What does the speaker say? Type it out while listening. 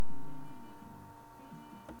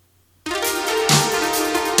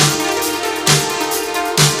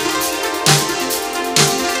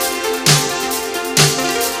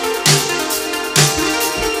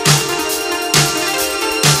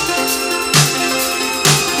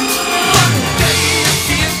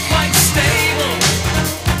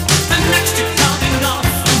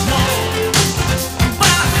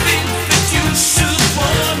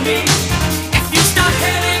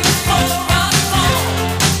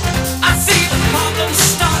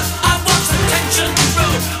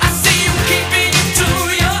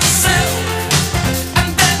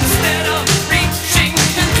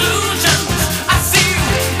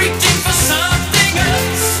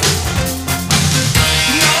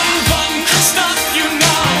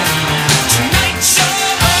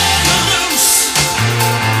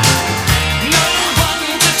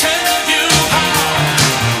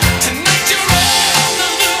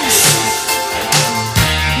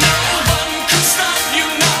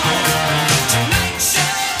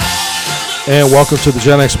And welcome to the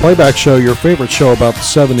Gen X Playback Show, your favorite show about the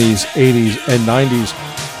 70s, 80s, and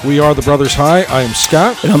 90s. We are the Brothers High. I am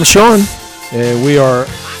Scott. And I'm Sean. And we are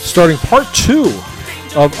starting part 2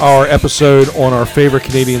 of our episode on our favorite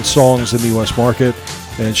Canadian songs in the U.S. market.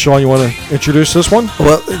 And Sean, you want to introduce this one?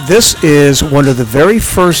 Well, this is one of the very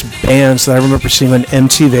first bands that I remember seeing on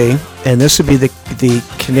MTV. And this would be the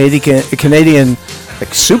Canadian like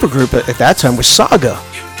supergroup at that time was Saga.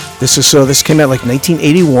 This came out like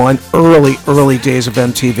 1981, early days of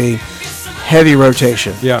MTV, heavy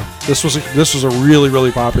rotation. Yeah, this was a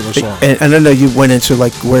really popular song. And I know you went into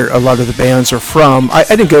like where a lot of the bands are from. I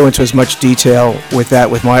didn't go into as much detail with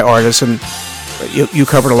that with my artists, and you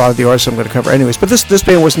covered a lot of the artists I'm going to cover anyways. But this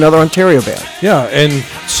band was another Ontario band. Yeah, and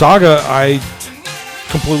Saga, I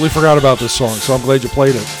completely forgot about this song, so I'm glad you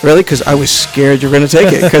played it. Really? Because I was scared you were going to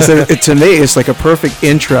take it. Because to me, it's like a perfect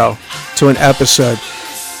intro to an episode.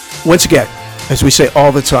 Once again, as we say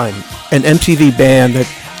all the time, an MTV band that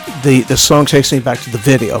the song takes me back to the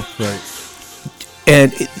video. Right.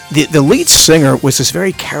 And the lead singer was this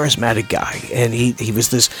very charismatic guy. And he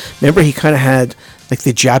was this, remember he kind of had like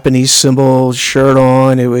the Japanese symbol shirt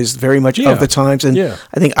on. It was very much of the times. And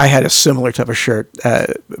I think I had a similar type of shirt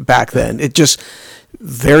back then. It just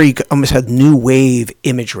almost had new wave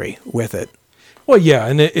imagery with it. Well, yeah,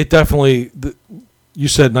 and it definitely, you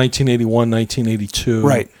said 1981, 1982.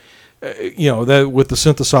 Right. That with the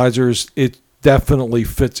synthesizers, it definitely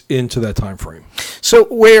fits into that time frame. So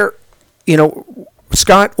where,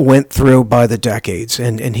 Scott went through by the decades,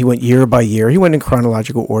 and he went year by year. He went in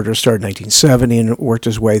chronological order, started 1970 and worked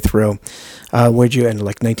his way through. Where'd you end,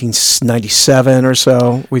 like 1997 or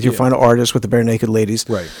so, with your final artist with the Bare Naked Ladies?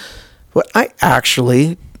 Right. But I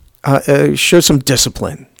actually showed some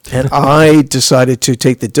discipline, and I decided to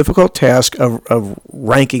take the difficult task of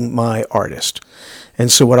ranking my artist. And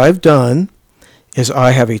so what I've done is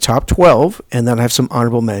I have a top 12, and then I have some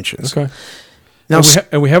honorable mentions. Okay. Now,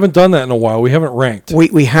 and we haven't done that in a while. We haven't ranked.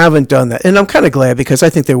 We haven't done that. And I'm kind of glad because I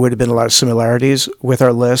think there would have been a lot of similarities with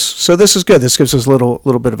our list. So this is good. This gives us a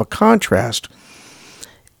little bit of a contrast.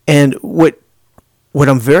 And what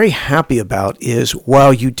I'm very happy about is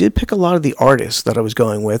while you did pick a lot of the artists that I was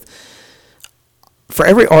going with, for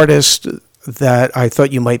every artist that I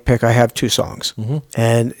thought you might pick, I have 2 songs. Mm-hmm.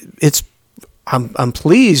 And I'm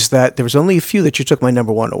pleased that there was only a few that you took my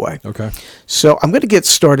number 1 away. Okay. So I'm going to get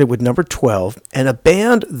started with number 12, and a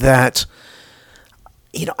band that,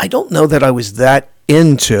 I don't know that I was that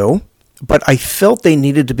into, but I felt they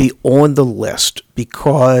needed to be on the list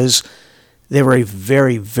because they were a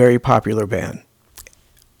very, very popular band.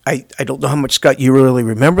 I don't know how much, Scott, you really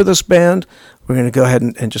remember this band. We're going to go ahead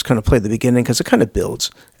and just kind of play the beginning because it kind of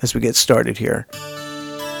builds as we get started here.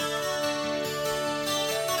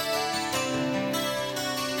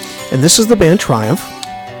 And this is the band Triumph,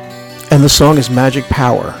 and the song is Magic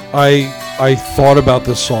Power. I thought about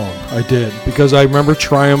this song. I did, because I remember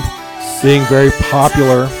Triumph being very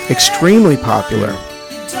popular. Extremely popular.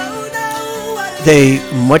 They,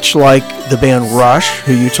 much like the band Rush,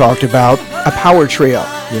 who you talked about, a power trio.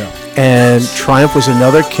 Yeah. And Triumph was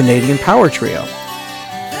another Canadian power trio.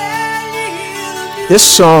 This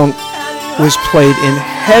song was played in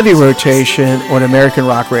heavy rotation on American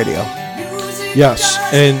rock radio. Yes,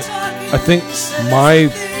 and I think my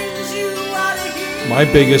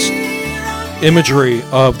biggest imagery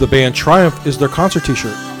of the band Triumph is their concert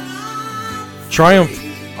t-shirt. Triumph,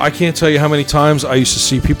 I can't tell you how many times I used to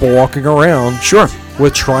see people walking around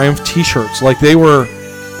with Triumph t-shirts. Like they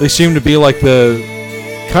seem to be like the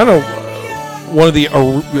kind of one of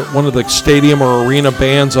the stadium or arena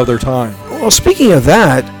bands of their time. Well, speaking of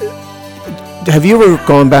that, have you ever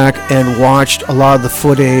gone back and watched a lot of the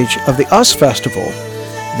footage of the US Festival?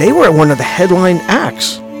 They were one of the headline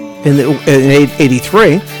acts in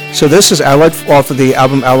 83. So this is off of the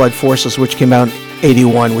album Allied Forces, which came out in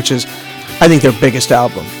 81, which is, I think, their biggest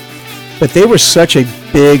album. But they were such a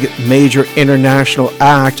big, major international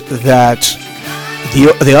act that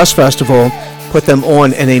the US Festival put them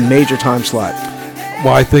on in a major time slot.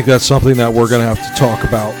 Well, I think that's something that we're going to have to talk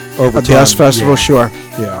about over time. The US Festival, sure.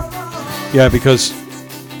 Yeah, because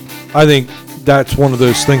I think that's one of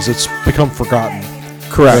those things that's become forgotten.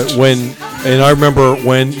 Correct. And I remember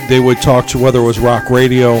when they would talk to whether it was rock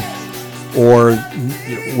radio or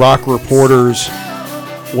rock reporters,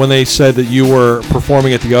 when they said that you were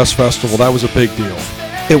performing at the US Festival, that was a big deal.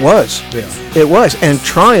 It was. Yeah. It was. And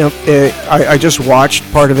Triumph, I just watched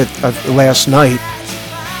part of it last night.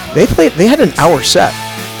 They had an hour set.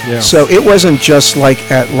 Yeah. So it wasn't just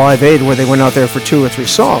like at Live Aid where they went out there for 2 or 3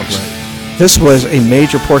 songs. Right. This was a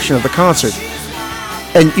major portion of the concert.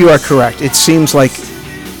 And you are correct. It seems like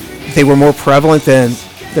they were more prevalent than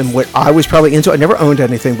than what I was probably into. I never owned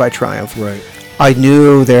anything by Triumph. Right. I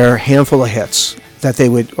knew their handful of hits that they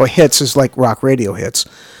would, or hits is like rock radio hits.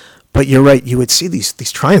 But you're right, you would see these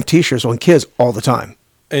Triumph T-shirts on kids all the time.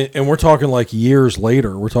 And we're talking like years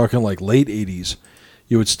later. We're talking like late 80s.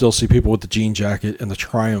 You would still see people with the jean jacket and the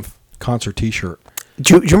Triumph concert T-shirt.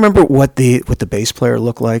 Do you remember what the bass player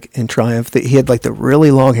looked like in Triumph? He had like the really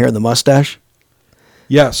long hair and the mustache.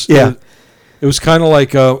 Yes. Yeah. It was kind of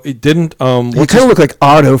like it didn't. He kind of looked like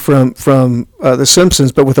Otto from The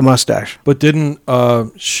Simpsons, but with a mustache. But didn't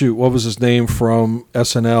what was his name from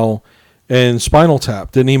SNL and Spinal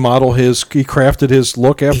Tap? Didn't he model he crafted his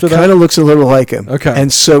look after that? He kind of looks a little like him. Okay.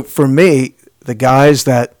 And so for me, the guys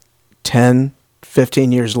that 10,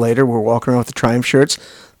 15 years later were walking around with the Triumph shirts,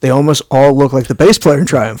 they almost all look like the bass player in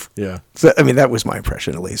Triumph. Yeah. So, I mean, that was my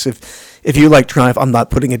impression, at least. If you like Triumph, I'm not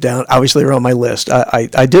putting it down. Obviously, they're on my list.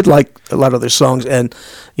 I did like a lot of their songs and,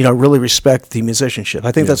 really respect the musicianship.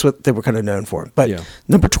 I think that's what they were kind of known for. But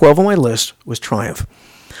number 12 on my list was Triumph.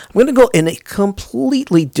 I'm going to go in a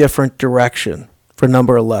completely different direction for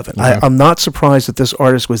number 11. Okay. I'm not surprised that this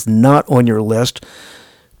artist was not on your list.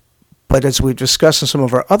 But as we've discussed in some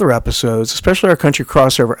of our other episodes, especially our country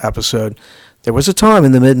crossover episode, there was a time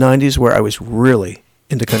in the mid-'90s where I was really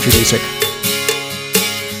into country music.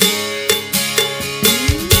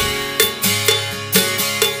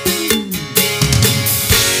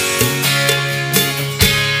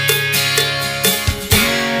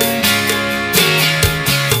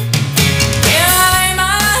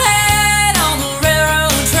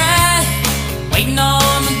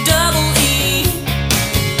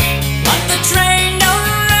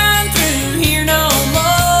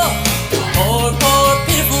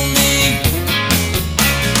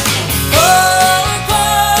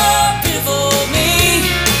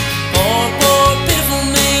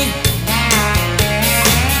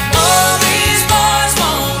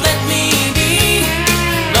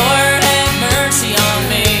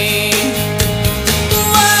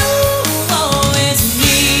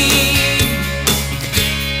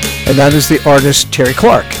 And that is the artist Terry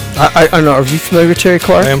Clark. I don't know. Are you familiar with Terry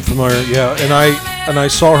Clark? I am familiar. Yeah, and I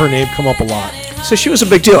saw her name come up a lot. So she was a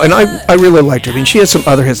big deal, and I really liked her. I mean, she had some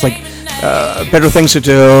other hits like "Better Things to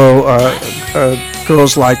Do,"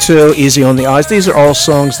 "Girls Lie Too," "Easy on the Eyes." These are all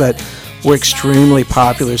songs that were extremely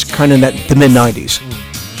popular, kind of in the mid '90s.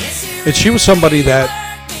 And she was somebody that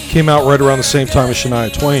came out right around the same time as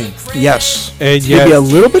Shania Twain. Yes, and yet maybe a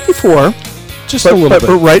little bit before, just a little bit,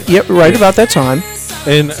 but right about that time.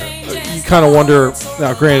 And you kind of wonder,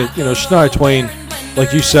 now granted, Shania Twain,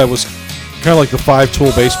 like you said, was kind of like the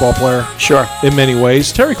five-tool baseball player. Sure. In many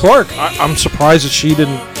ways. Terry Clark, I'm surprised that she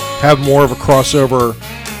didn't have more of a crossover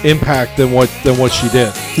impact than what she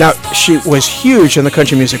did. Now, she was huge in the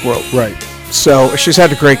country music world. Right. So she's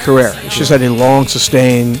had a great career. She's had a long,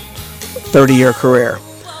 sustained 30-year career.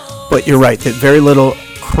 But you're right, that very little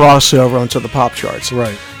crossover onto the pop charts.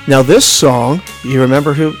 Right. Now, this song, you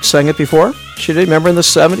remember who sang it before? She did. Remember in the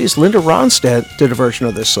 70s? Linda Ronstadt did a version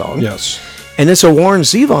of this song. Yes. And it's a Warren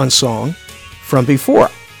Zevon song from before.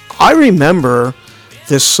 I remember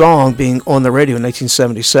this song being on the radio in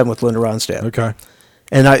 1977 with Linda Ronstadt. Okay.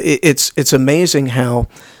 And it's amazing how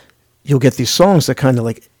you'll get these songs that kind of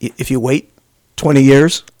like, if you wait 20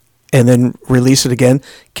 years and then release it again,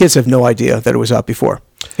 kids have no idea that it was out before.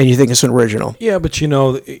 And you think it's an original. Yeah, but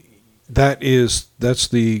that's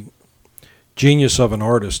the genius of an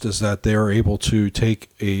artist, is that they're able to take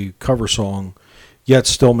a cover song yet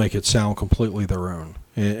still make it sound completely their own.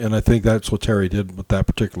 And I think that's what Terry did with that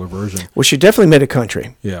particular version. Well, she definitely made it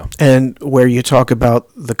country. Yeah. And where you talk about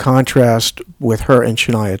the contrast with her and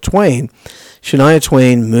Shania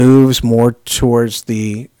Twain moves more towards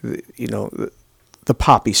the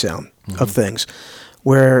poppy sound of things,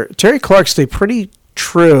 where Terry Clark stayed pretty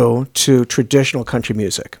true to traditional country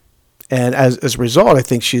music. And as a result, I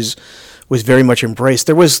think was very much embraced.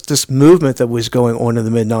 There was this movement that was going on in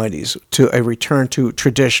the mid-'90s to a return to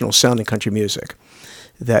traditional sounding country music,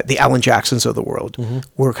 that the Alan Jacksons of the world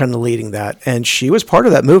were kind of leading that. And she was part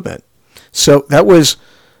of that movement. So that was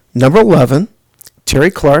number 11,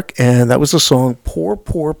 Terry Clark, and that was the song Poor,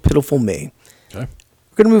 Poor, Pitiful Me. Okay.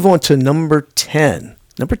 We're going to move on to number 10.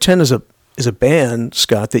 Number 10 is a band,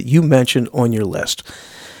 Scott, that you mentioned on your list.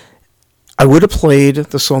 I would have played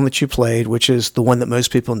the song that you played, which is the one that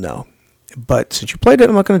most people know. But since you played it,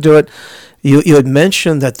 I'm not going to do it. You had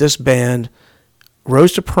mentioned that this band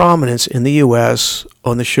rose to prominence in the U.S.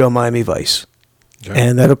 on the show Miami Vice. Okay.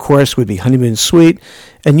 And that, of course, would be Honeymoon Suite.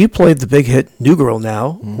 And you played the big hit New Girl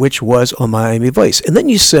Now, which was on Miami Vice. And then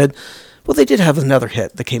you said, well, they did have another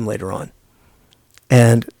hit that came later on.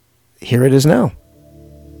 And here it is now.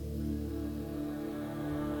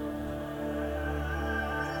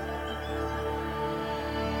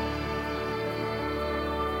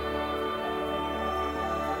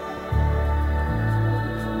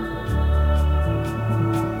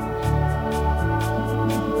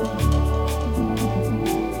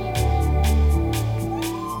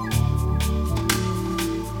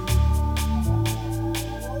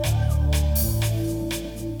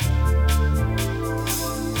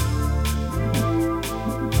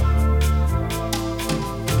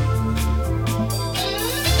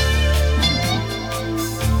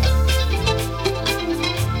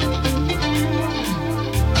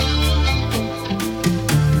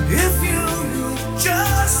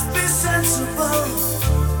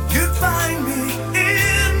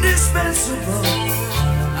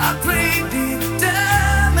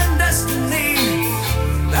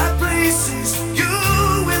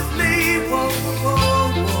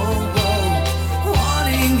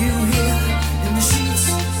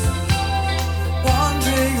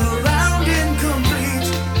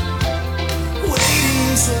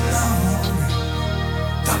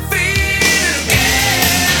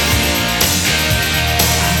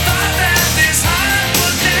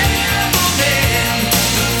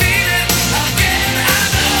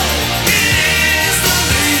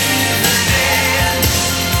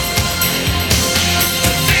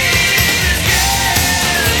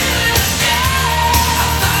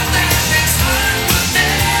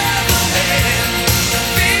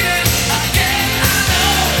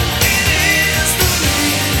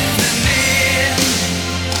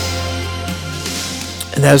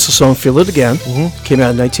 and that is the song "Feel It Again." Came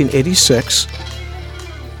out in 1986.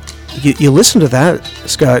 You listen to that,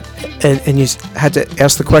 Scott, and you had to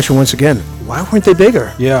ask the question once again: why weren't they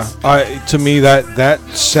bigger? Yeah, to me that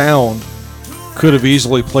sound could have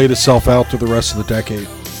easily played itself out through the rest of the decade.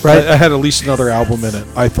 Right, I had at least another album in it.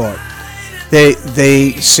 I thought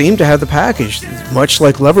they seemed to have the package, much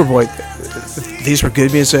like Loverboy. These were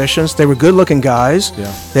good musicians. They were good-looking guys.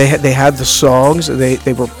 Yeah, they had the songs.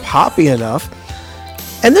 They were poppy enough,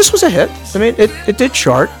 and this was a hit. I mean, it did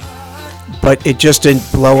chart. But it just didn't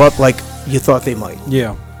blow up like you thought they might.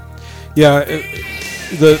 Yeah.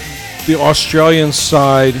 The Australian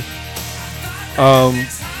side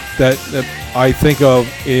that I think of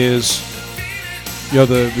is,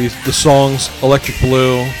 the songs Electric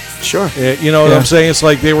Blue. Sure. You know what I'm saying? It's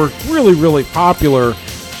like they were really, really popular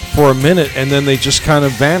for a minute, and then they just kind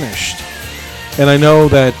of vanished. And I know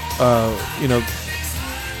that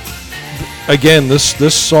again,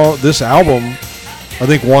 this album, I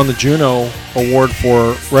think, won the Juno Award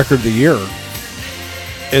for Record of the Year.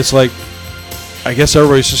 It's like, I guess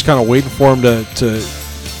everybody's just kind of waiting for him to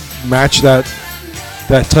match that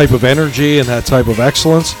type of energy and that type of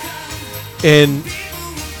excellence. And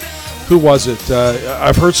who was it?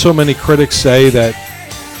 I've heard so many critics say that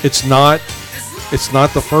it's not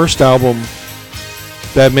the first album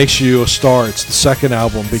that makes you a star. It's the second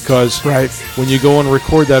album, because when you go and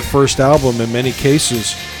record that first album, in many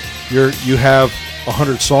cases, you have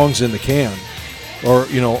 100 songs in the can, or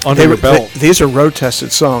under your belt. These are road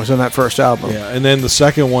tested songs on that first album. Yeah, and then the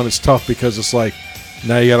second one is tough because it's like,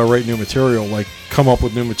 now you got to write new material, like come up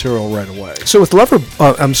with new material right away. So with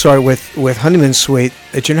with Honeymoon Suite,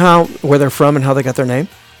 do you know where they're from and how they got their name?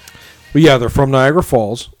 Well, yeah, they're from Niagara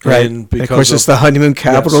Falls, right? And because of course, it's the honeymoon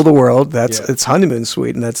capital of the world. It's Honeymoon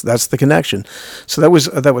Suite, and that's the connection. So that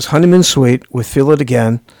was Honeymoon Suite with "Feel It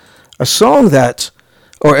Again," a song that.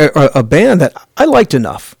 Or a band that I liked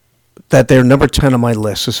enough that they're number 10 on my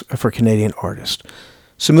list for Canadian artists.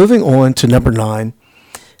 So moving on to number 9,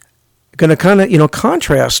 going to kind of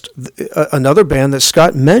contrast another band that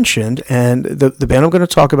Scott mentioned, and the band I'm going to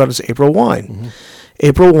talk about is April Wine. Mm-hmm.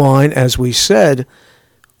 April Wine, as we said,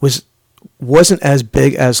 wasn't as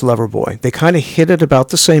big as Loverboy. They kind of hit it about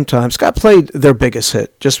the same time. Scott played their biggest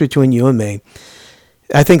hit, just between you and me.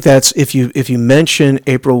 I think that's if you mention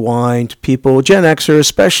April Wine to people, Gen Xers,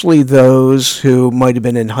 especially those who might have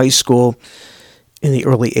been in high school in the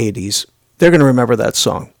early 80s, they're going to remember that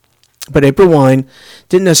song. But April Wine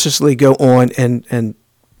didn't necessarily go on and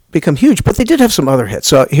become huge, but they did have some other hits.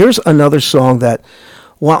 So here's another song that,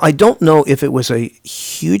 while I don't know if it was a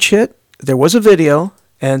huge hit, there was a video,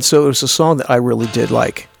 and so it was a song that I really did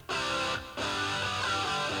like.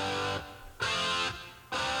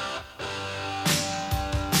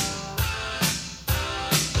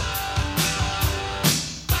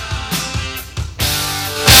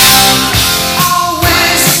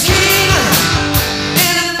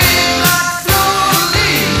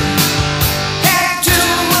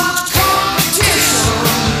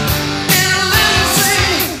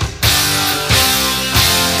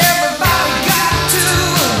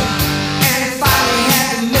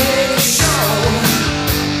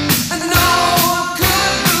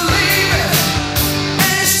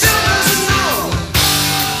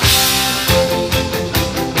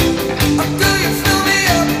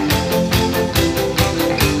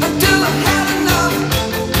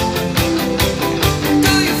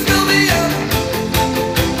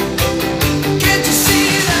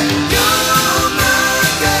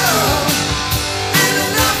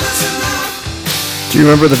 Do you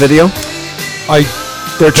remember the video?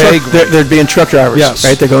 They're being truck drivers, yes.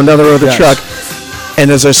 Right? They're going down the road with the truck, and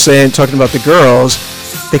as I was saying, talking about the girls,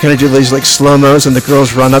 they kind of do these like slow-mos, and the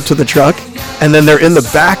girls run up to the truck, and then they're in the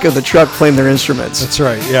back of the truck playing their instruments. That's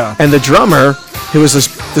right, yeah. And the drummer, who was this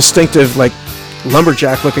distinctive, like,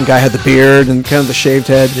 lumberjack-looking guy, had the beard and kind of the shaved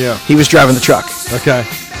head. Yeah. He was driving the truck. Okay.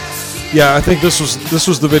 Yeah, I think this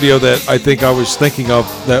was the video that I think I was thinking of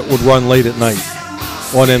that would run late at night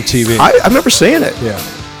on MTV. I remember seeing it. Yeah.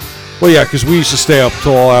 Well, yeah, because we used to stay up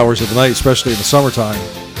till all hours of the night, especially in the summertime.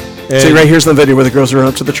 And see, right here's the video where the girls run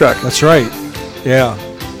up to the truck. That's right. Yeah.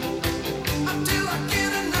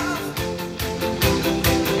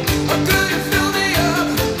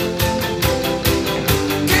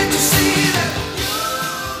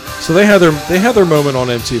 So they had their moment on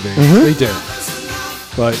MTV. Mm-hmm. They did.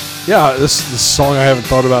 But yeah, this song I haven't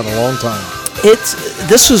thought about in a long time.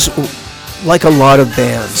 This is like a lot of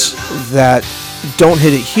bands that don't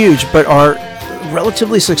hit it huge but are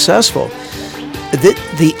relatively successful.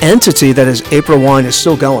 The entity that is April Wine is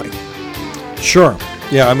still going. Sure.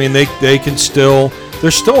 Yeah, I mean they can still, they're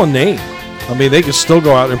still a name. I mean, they can still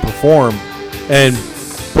go out and perform and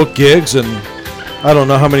book gigs, and I don't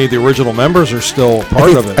know how many of the original members are still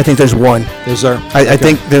part of it. I think there's one. Is there? I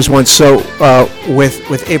think there's one. So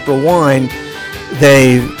with April Wine,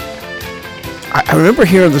 I remember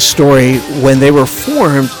hearing the story when they were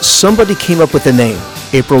formed. Somebody came up with the name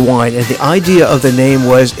April Wine, and the idea of the name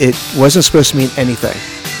was it wasn't supposed to mean anything.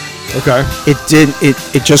 Okay.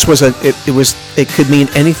 It just was it could mean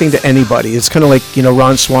anything to anybody. It's kind of like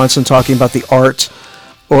Ron Swanson talking about the art,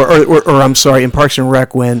 or I'm sorry, in Parks and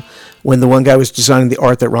Rec when the one guy was designing the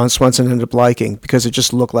art that Ron Swanson ended up liking because it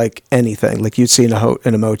just looked like anything, like you'd see in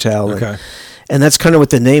a motel. Okay. And that's kind of what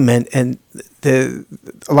the name meant. And a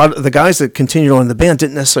lot of the guys that continued on in the band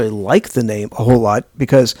didn't necessarily like the name a whole lot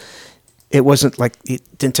because it wasn't like it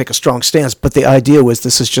didn't take a strong stance. But the idea was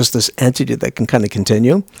this is just this entity that can kind of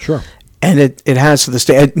continue. Sure. And it has to this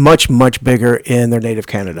day much, much bigger in their native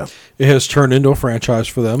Canada. It has turned into a franchise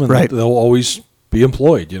for them, and they'll always be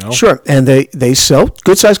employed, Sure, and they sell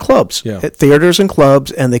good-sized clubs at theaters and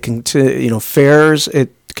clubs, and they fairs.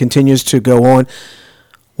 It continues to go on.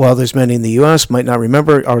 While there's many in the U.S. might not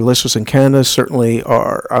remember, our listeners in Canada certainly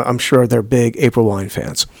are. I'm sure they're big April Wine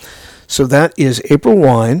fans. So that is April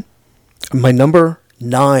Wine, my number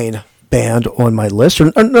 9 band on my list,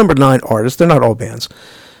 or number 9 artist. They're not all bands.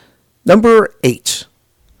 Number 8,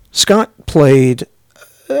 Scott played,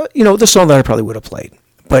 the song that I probably would have played,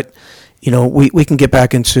 but. We can get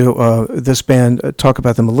back into this band, talk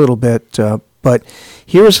about them a little bit, but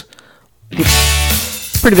here's a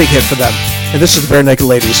pretty big hit for them. And this is the Bare Naked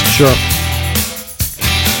Ladies. Sure.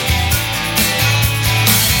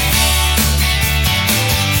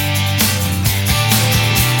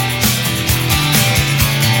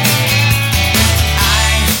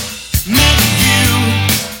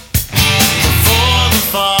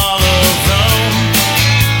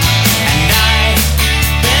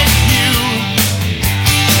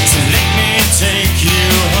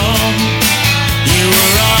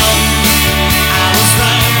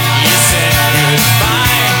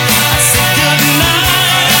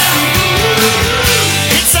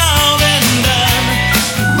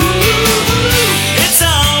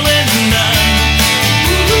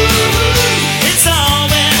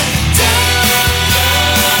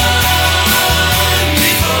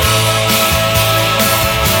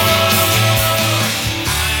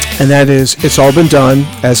 And that is It's All Been Done,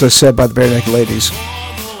 as I said, by the Bare Naked Ladies.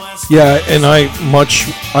 Yeah, and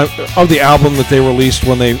of the album that they released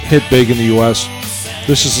when they hit big in the U.S.,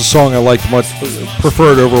 this is a song I liked much,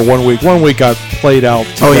 preferred over 1 Week. 1 Week got played out.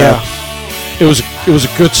 It was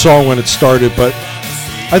a good song when it started, but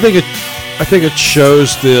I think it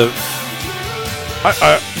shows the.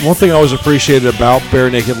 One thing I always appreciated about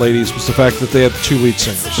Bare Naked Ladies was the fact that they had 2 lead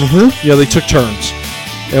singers. Mm-hmm. Yeah, they took turns.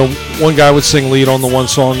 And one guy would sing lead on the one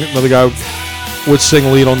song, another guy would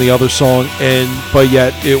sing lead on the other song, but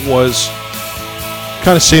yet it was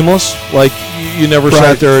kind of seamless. Like you never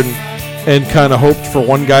sat there and kind of hoped for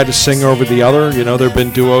one guy to sing over the other. There've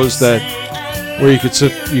been duos where you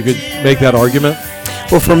could make that argument.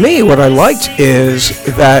 Well, for me, what I liked is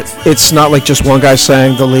that it's not like just one guy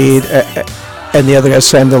sang the lead and the other guy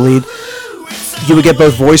sang the lead. You would get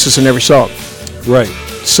both voices in every song. Right.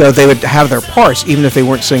 So they would have their parts, even if they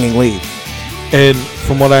weren't singing lead. And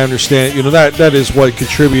from what I understand, that is what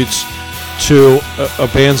contributes to a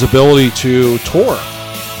band's ability to tour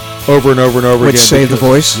over and over and over again. Save the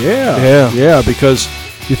voice? Yeah, because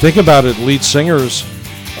you think about it, lead singers,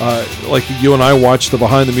 like you and I watched the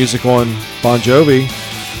behind the music on Bon Jovi,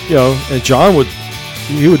 and John would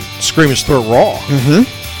scream his throat raw.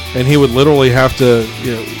 Mm-hmm. And he would literally have to,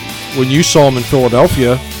 when you saw him in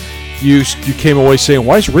Philadelphia, you came away saying,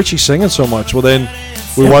 why is Richie singing so much? Well, then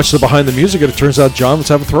we watched the behind the music, and it turns out John was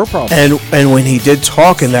having a throat problem. And when he did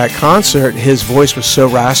talk in that concert, his voice was so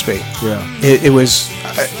raspy. Yeah. It was,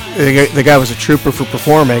 the guy was a trooper for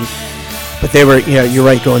performing, but they were, you're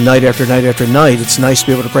right, going night after night after night. It's nice to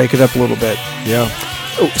be able to break it up a little bit. Yeah.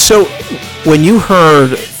 So when you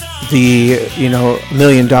heard the $1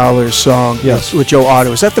 Million song with Joe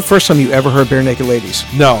Otto, is that the first time you ever heard Bare Naked Ladies?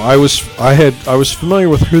 No, I was familiar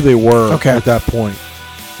with who they were at that point,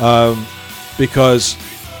 because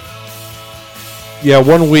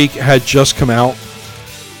 1 Week had just come out,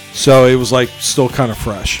 so it was like still kind of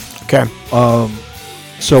fresh. Okay.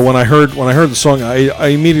 So when I heard the song, I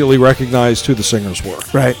immediately recognized who the singers were.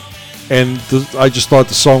 Right. And I just thought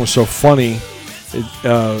the song was so funny.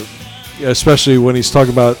 Especially when he's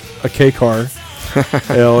talking about a K car,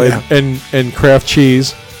 and Kraft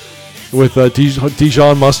cheese with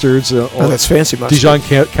Dijon mustards. That's fancy mustard. Dijon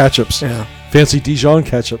ketchups. Yeah, fancy Dijon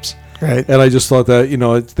ketchups. Right. And I just thought that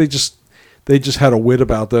they just had a wit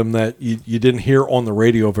about them that you didn't hear on the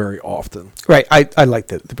radio very often. Right. I liked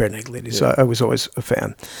the Bare Naked Ladies. Yeah. I was always a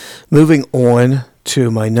fan. Moving on to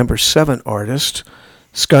my number 7 artist.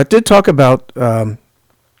 Scott did talk about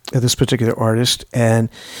this particular artist, and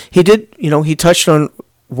he did, he touched on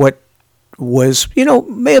what was,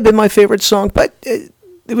 may have been my favorite song, but it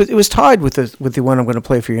was tied with the one I'm going to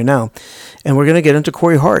play for you now. And we're going to get into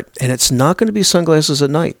Corey Hart, and it's not going to be Sunglasses at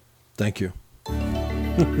Night. Thank you.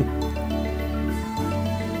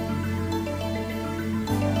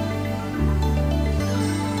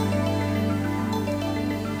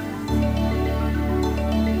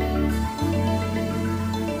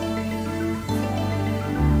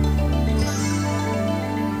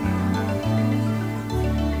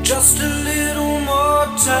 Just a little more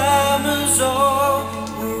time is all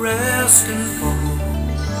we're asking for.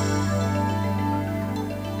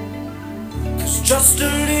 'Cause just a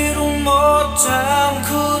little more time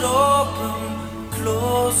could open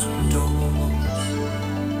closing doors.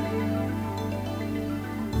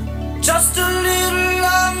 Just a little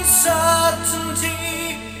uncertainty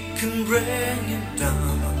can bring it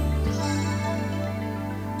down.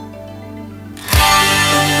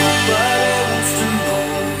 And nobody wants to know.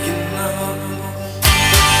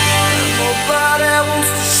 Nobody wants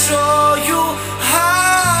to show you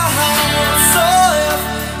how. So if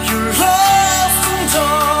you're lost and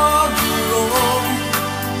on your own,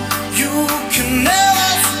 you can never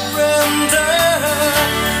surrender.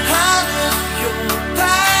 And if your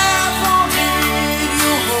path won't lead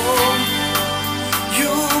you home,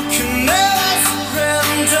 you can never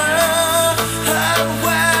surrender. And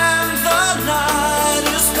when the night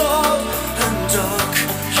is cold and dark,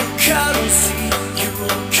 you can't see.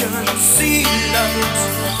 See light,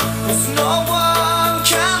 'cause no one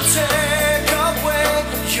can take away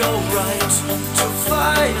your right to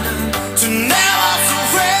fight and to never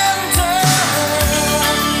surrender.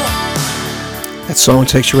 That song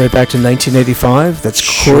takes you right back to 1985. That's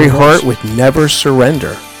Corey Hart with Never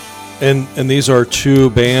Surrender. And these are two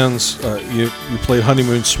bands. You played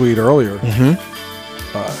Honeymoon Suite earlier.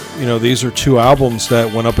 Mm-hmm. These are two albums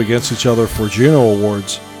that went up against each other for Juno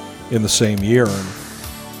Awards in the same year. And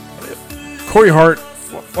Corey Hart,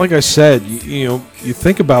 like I said, you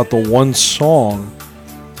think about the one song,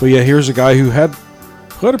 but yeah, here's a guy who had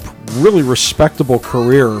a really respectable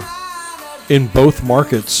career in both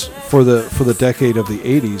markets for the decade of the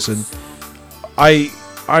 80s. And I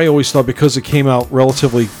always thought, because it came out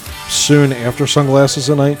relatively soon after Sunglasses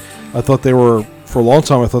at Night, I thought they were, for a long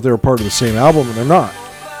time, I thought they were part of the same album, and they're not.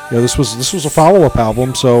 This was a follow-up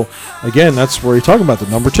album. So again, that's where you're talking about the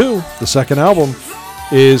number 2, the second album.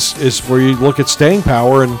 Is where you look at staying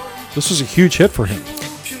power, and this was a huge hit for him.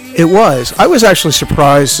 It was. I was actually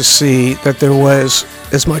surprised to see that there was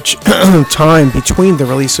as much time between the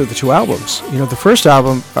release of the two albums. The first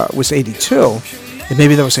album was 82, and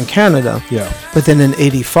maybe that was in Canada. Yeah. But then in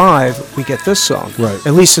 85, we get this song. Right.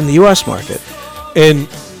 At least in the U.S. market. And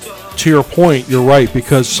to your point, you're right,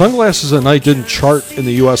 because Sunglasses at Night didn't chart in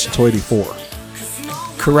the U.S. until 84.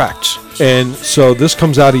 Correct. And so this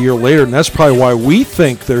comes out a year later, and that's probably why we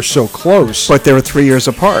think they're so close. But they were 3 years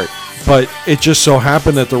apart. But it just so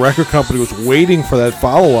happened that the record company was waiting for that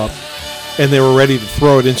follow-up, and they were ready to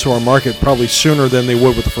throw it into our market probably sooner than they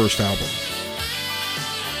would with the first album.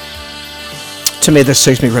 To me, this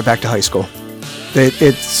takes me right back to high school.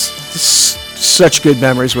 It's such good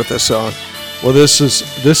memories with this song. Well, this is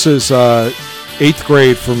 8th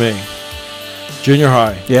grade for me, junior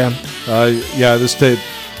high. Yeah.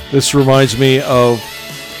 This reminds me of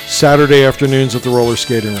Saturday afternoons at the roller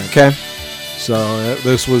skating rink. Okay. So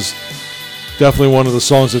this was definitely one of the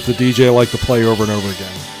songs that the DJ liked to play over and over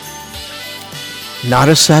again. Not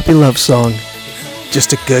a sappy love song,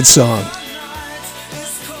 just a good song.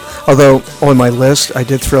 Although on my list, I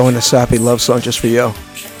did throw in a sappy love song just for you.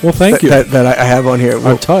 Well, thank you. That I have on here.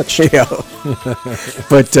 I'm touched. Yeah.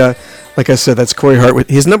 But like I said, that's Corey Hart.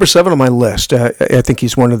 He's number 7 on my list. I think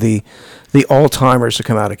he's one of the all-timers to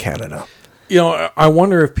come out of Canada. I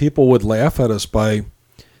wonder if people would laugh at us by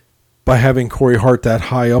having Corey Hart that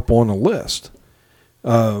high up on the list.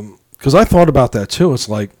 Because I thought about that too. It's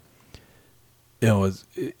like,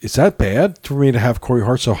 is that bad for me to have Corey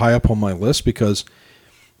Hart so high up on my list? Because,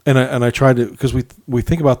 and I tried to, because we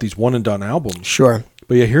think about these one and done albums. Sure.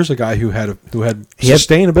 But yeah, here's a guy who had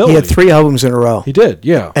sustainability. He had 3 albums in a row. He did,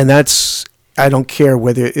 yeah. And that's, I don't care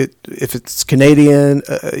whether if it's Canadian,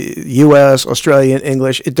 U.S., Australian,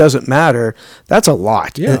 English, it doesn't matter. That's a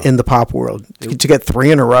lot in the pop world. To get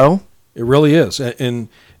 3 in a row. It really is. And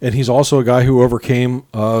he's also a guy who overcame,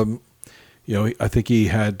 I think he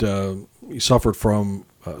suffered from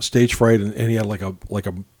stage fright, and he had like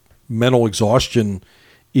a mental exhaustion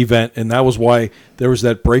event, and that was why there was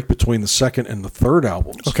that break between the second and the third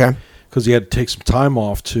albums. Okay. Because he had to take some time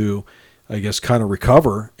off to, I guess, kind of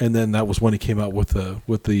recover, and then that was when he came out with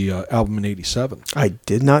the album in '87. I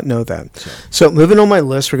did not know that. So moving on my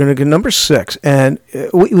list, we're going to go number 6, and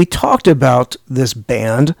we talked about this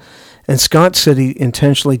band, and Scott said he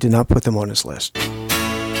intentionally did not put them on his list.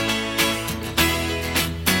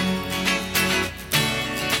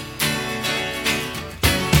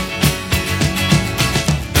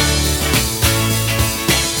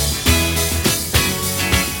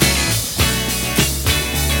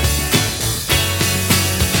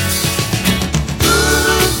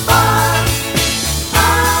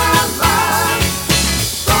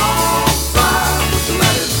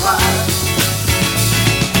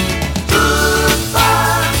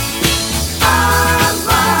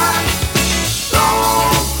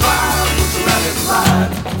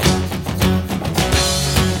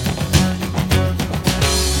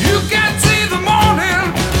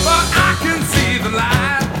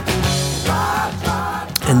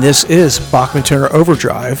 This is Bachman Turner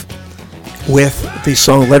Overdrive with the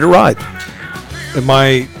song Let It Ride. And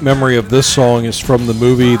my memory of this song is from the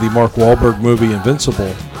Mark Wahlberg movie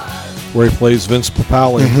Invincible, where he plays Vince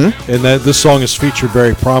Papale. Mm-hmm. And this song is featured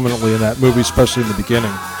very prominently in that movie, especially in the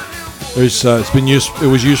beginning. It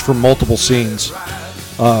was used for multiple scenes,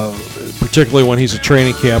 particularly when he's at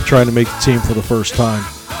training camp trying to make the team for the first time.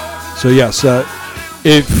 So yes,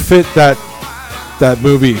 it fit that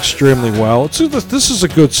movie extremely well. This is a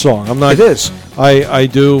good song. It is. I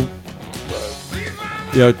do.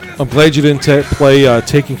 I'm glad you didn't play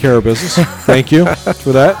 "Taking Care of Business." Thank you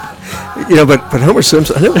for that. But Homer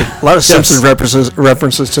Simpson. I know a lot of Simpson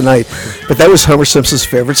references tonight, but that was Homer Simpson's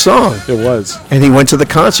favorite song. It was, and he went to the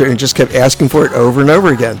concert and just kept asking for it over and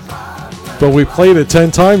over again. But we played it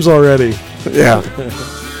 10 times already. Yeah.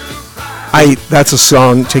 That's a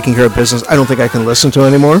song, "Taking Care of Business." I don't think I can listen to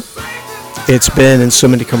anymore. It's been in so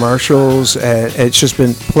many commercials, and it's just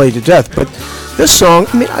been played to death. But this song,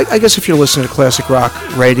 I guess if you're listening to classic rock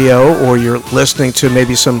radio, or you're listening to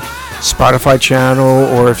maybe some Spotify channel,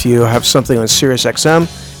 or if you have something on Sirius XM,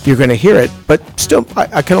 you're going to hear it. But still,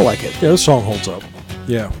 I kind of like it. Yeah, this song holds up.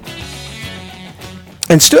 Yeah.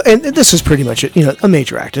 And this is pretty much it. A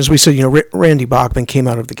major act. As we said, Randy Bachman came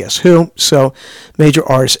out of the Guess Who, so major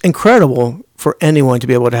artist. Incredible for anyone to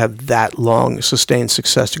be able to have that long sustained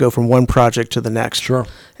success, to go from one project to the next. Sure.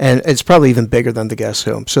 And it's probably even bigger than the Guess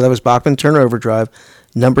Who. So that was Bachman Turner Overdrive,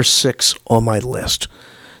 number 6 on my list.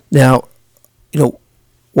 Now,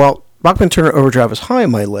 while Bachman Turner Overdrive is high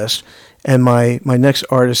on my list, and my next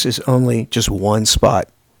artist is only just one spot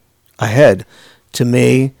ahead, to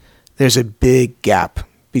me, there's a big gap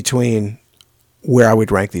between where I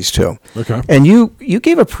would rank these two. Okay. And you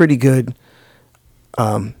gave a pretty good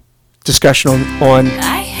discussion on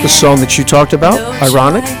the song that you talked about,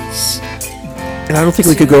 Ironic. And I don't think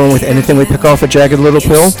we could go on with anything we pick off a Jagged Little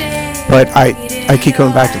Pill, but I keep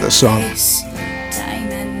coming back to this song.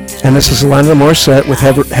 And this is Alanis Morissette with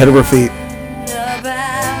Head Over Feet.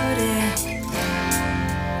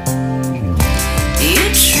 You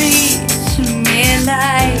treat me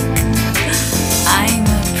like I'm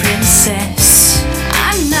a princess.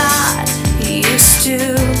 I'm not used to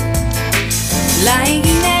lying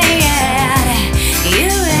there. You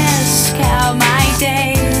ask how my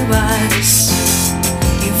day was.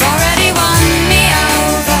 You've already won me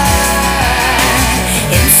over,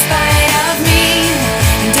 in spite of me.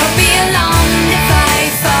 And don't be alarmed if I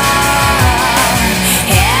fall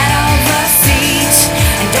head over feet.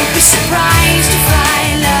 And don't be surprised if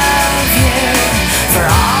I love you for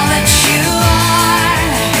all that you are.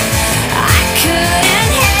 I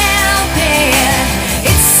couldn't help it.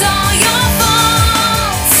 It's all your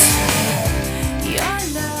fault. Your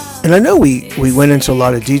love. And I know we went into a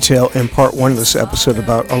lot of detail in part 1 of this episode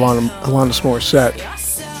about Alanis Morissette,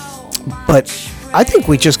 but I think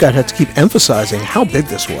we just got to keep emphasizing how big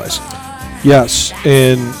this was. Yes,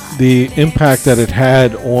 and the impact that it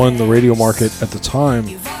had on the radio market at the time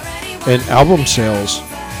and album sales.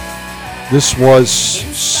 This was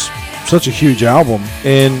such a huge album,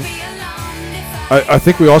 and I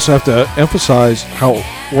think we also have to emphasize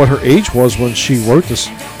what her age was when she wrote this.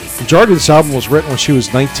 The majority of this album was written when she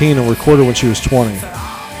was 19 and recorded when she was 20.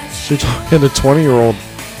 So you're talking a 20-year-old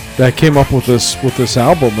that came up with this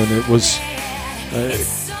album, and it was,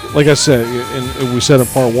 like I said, and we said in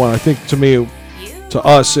part 1, I think to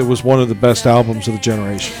us, it was one of the best albums of the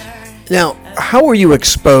generation. Now, how were you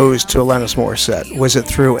exposed to Alanis Morissette? Was it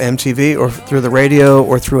through MTV, or through the radio,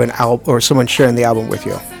 or through an album, or someone sharing the album with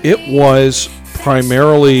you? It was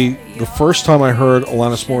primarily the first time I heard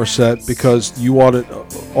Alanis Morissette, because you ought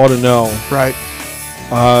to know, Right.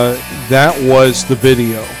 That was the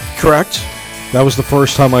video. Correct. That was the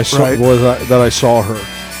first time I saw Right. that I saw her,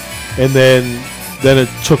 and then it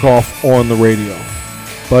took off on the radio.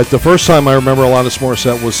 But the first time I remember Alanis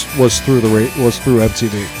Morissette was through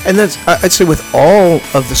MTV. And that's, I'd say, with all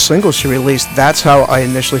of the singles she released, that's how I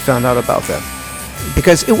initially found out about them,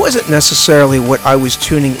 because it wasn't necessarily what I was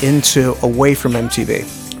tuning into away from MTV.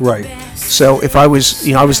 Right. So if I was,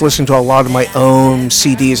 I was listening to a lot of my own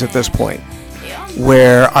CDs at this point,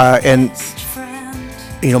 where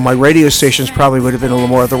my radio stations probably would have been a little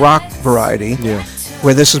more of the rock variety. Yeah.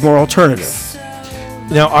 Where this is more alternative.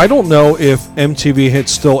 Now, I don't know if MTV had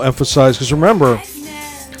still emphasized, because remember,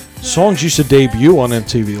 songs used to debut on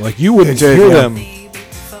MTV. Like, you wouldn't hear them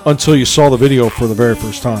until you saw the video for the very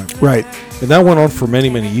first time. Right. And that went on for many,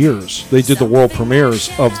 many years. They did the world premieres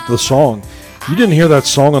of the song. You didn't hear that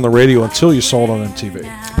song on the radio until you saw it on MTV.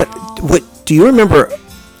 But do you remember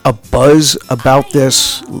a buzz about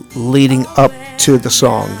this leading up to the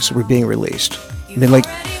songs were being released? I mean, like,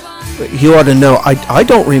 you ought to know, I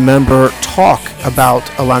don't remember talk about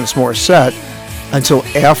Alanis Morissette until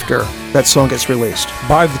after that song gets released.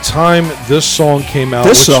 By the time this song came out,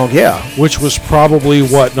 which was probably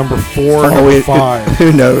number 4, number 5.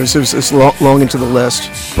 Who knows? It's long into the list.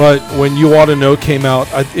 But when You Ought to Know came out,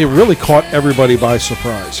 it really caught everybody by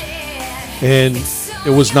surprise, and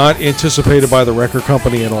it was not anticipated by the record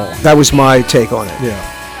company at all. That was my take on it.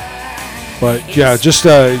 Yeah. But yeah, just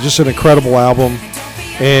an incredible album,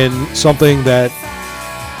 and something that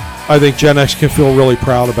I think Gen X can feel really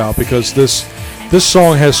proud about, because this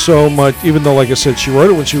song has so much, even though, like I said, she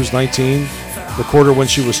wrote it when she was 19, recorded when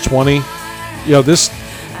she was 20. This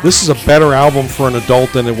is a better album for an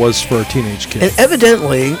adult than it was for a teenage kid. And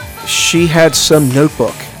evidently, she had some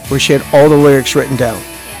notebook where she had all the lyrics written down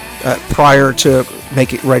prior to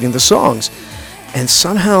writing the songs. And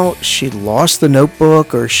somehow she lost the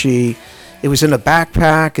notebook, or it was in a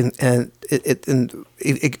backpack, and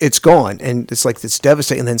it's gone, and it's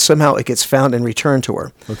devastating. And then somehow it gets found and returned to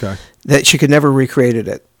her. Okay. That she could never recreated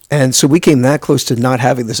it. And so we came that close to not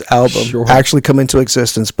having this album actually come into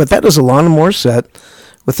existence. But that is Alanis Morissette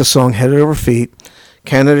with the song Head Over Feet.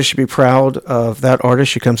 Canada should be proud of that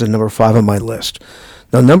artist. She comes in number 5 on my list.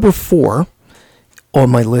 Now, number 4 on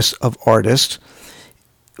my list of artists,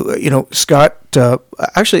 Scott,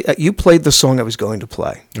 actually, you played the song I was going to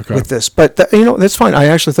play with this. But, that's fine. I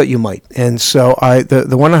actually thought you might. And so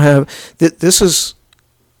the one I have, this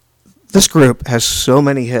group has so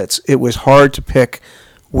many hits. It was hard to pick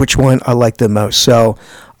which one I liked the most. So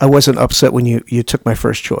I wasn't upset when you took my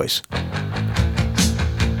first choice.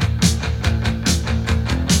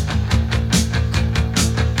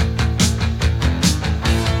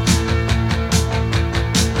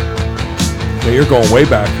 Yeah, you're going way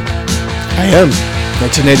back. I am.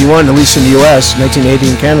 1981, at least in the U.S.,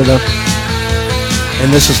 1980 in Canada.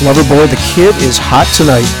 And this is Loverboy. The Kid is Hot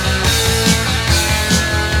Tonight.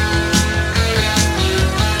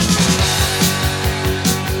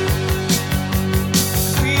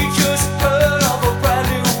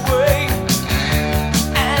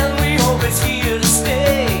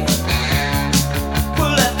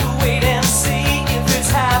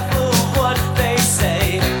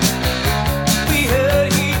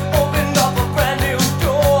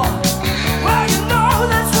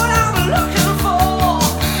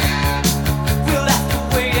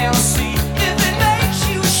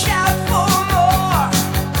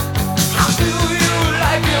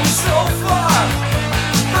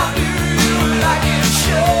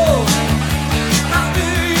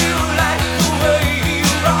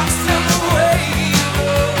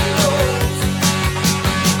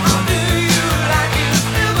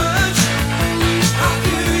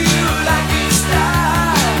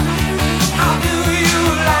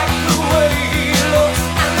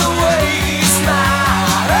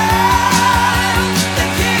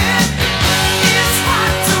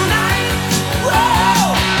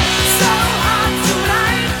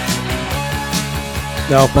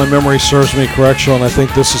 Now, if my memory serves me correct, Sean, I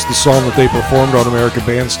think this is the song that they performed on American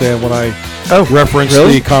Bandstand when I referenced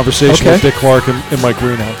the conversation with Dick Clark and Mike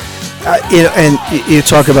Reno. And you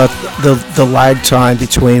talk about the lag time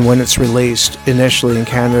between when it's released initially in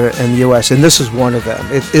Canada and the U.S., and this is one of them.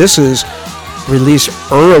 This is released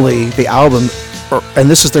early, the album, and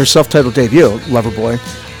this is their self-titled debut, Loverboy,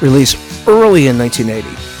 released early in 1980.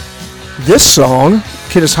 This song,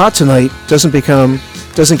 Kid is Hot Tonight, doesn't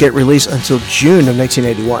get released until June of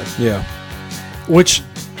 1981. Yeah. Which,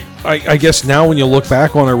 I guess now when you look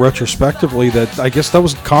back on it retrospectively, that I guess that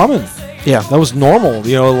was common. Yeah. That was normal.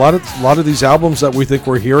 A lot of these albums that we think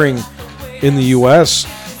we're hearing in the U.S.,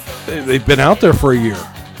 they've been out there for a year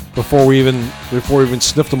before we even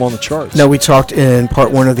sniffed them on the charts. Now, we talked in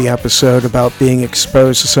part 1 of the episode about being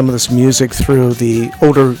exposed to some of this music through the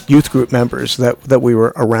older youth group members that we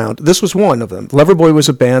were around. This was one of them. Loverboy was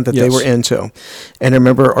a band that they were into. And I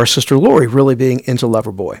remember our sister Lori really being into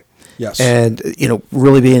Loverboy. Yes. And,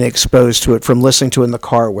 really being exposed to it from listening to it in the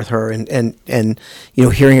car with her and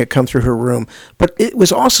hearing it come through her room. But it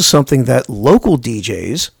was also something that local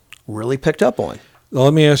DJs really picked up on. Now,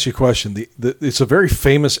 let me ask you a question. It's a very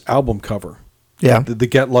famous album cover. Yeah. The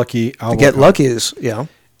Get Lucky album. The Get Lucky is, yeah.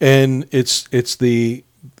 And it's the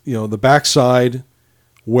the backside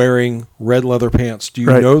wearing red leather pants. Do you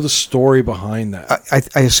know the story behind that?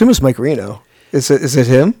 I assume it's Mike Reno. Is it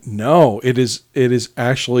him? No, it is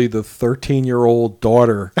actually the 13-year-old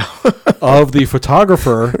daughter of the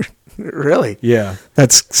photographer. Really? Yeah.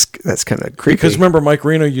 That's kind of creepy. Because remember, Mike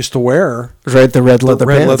Reno used to wear the red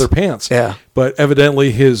leather pants. Yeah. But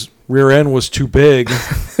evidently his rear end was too big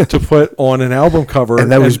to put on an album cover and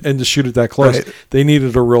to shoot it that close. Right. They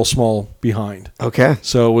needed a real small behind. Okay.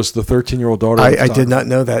 So it was the 13-year-old daughter. I did not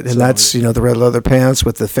know that. And that's, the red leather pants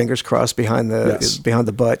with the fingers crossed behind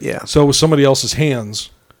the butt. Yeah. So it was somebody else's hands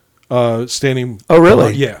standing. Oh,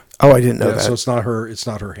 really? Yeah. Oh, I didn't know that. So it's not her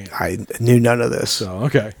hand. I knew none of this. So,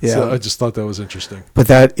 okay. Yeah. So I just thought that was interesting. But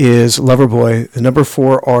that is Loverboy, the number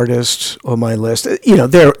 4 artist on my list.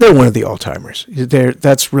 They're one of the all-timers.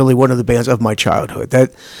 That's really one of the bands of my childhood.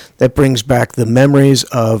 That brings back the memories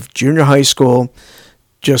of junior high school.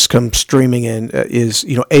 Just come streaming in it's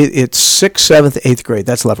 6th, 7th, 8th grade.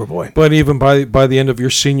 That's Loverboy. But even by the end of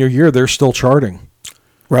your senior year, they're still charting.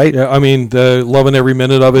 Right? Yeah, I mean, the Loving Every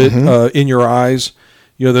Minute of it, In Your Eyes,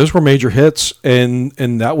 those were major hits, and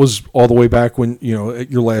that was all the way back when,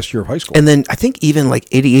 at your last year of high school. And then I think even like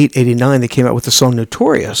 88, 89, they came out with the song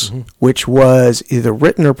Notorious, which was either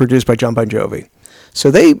written or produced by John Bon Jovi.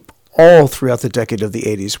 So they all throughout the decade of the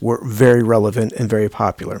 80s were very relevant and very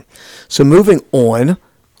popular. So moving on,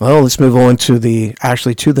 let's move on to the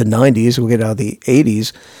 90s. We'll get out of the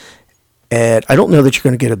 80s. And I don't know that you're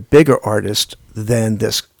going to get a bigger artist than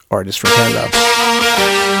this artist from Canada.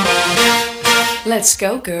 Let's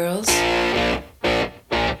go, girls. Come on.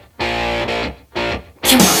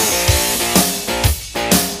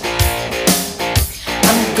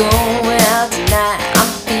 I'm going out tonight. I'm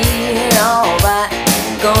feeling alright.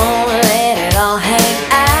 Gonna let it all hang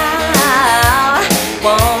out.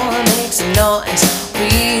 Wanna make some noise.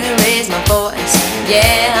 Really raise my voice.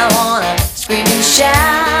 Yeah, I wanna scream and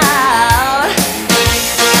shout.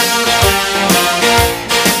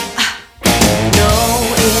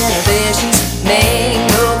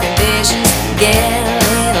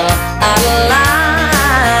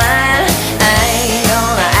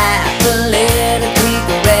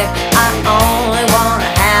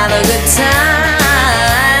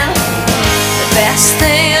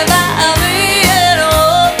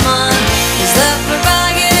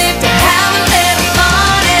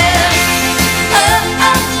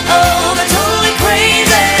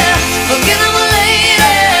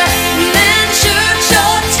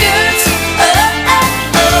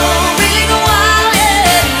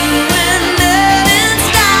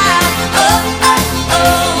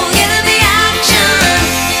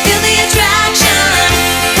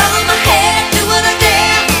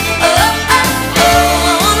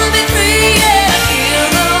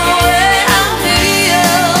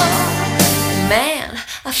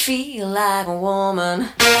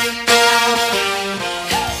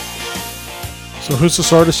 So who's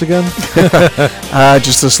this artist again?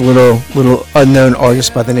 Just this little unknown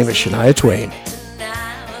artist by the name of Shania Twain.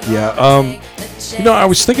 Yeah. I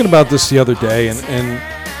was thinking about this the other day, and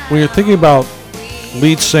when you're thinking about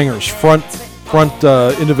lead singers, front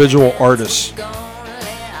individual artists,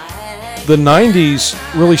 the 90s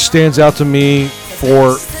really stands out to me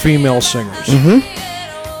for female singers.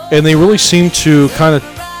 And they really seem to kind of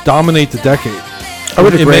dominate the decade. I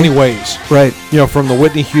would agree. In many ways. Right. From the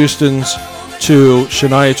Whitney Houstons to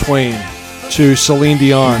Shania Twain to Celine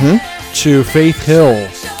Dion to Faith Hill.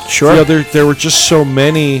 Sure. There were just so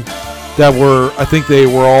many that I think they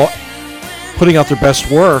were all putting out their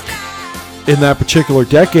best work in that particular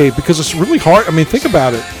decade, because it's really hard. I mean, think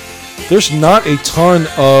about it. There's not a ton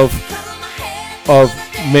of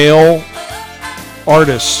male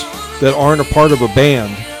artists that aren't a part of a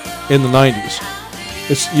band in the 90s.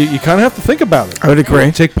 You kind of have to think about it. I would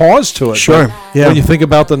agree. Take pause to it. Sure. Yeah. When you think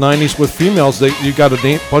about the 90s with females, you got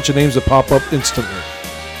a bunch of names that pop up instantly.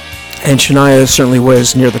 And Shania certainly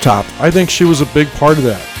was near the top. I think she was a big part of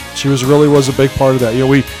that. She really was a big part of that.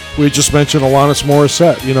 We just mentioned Alanis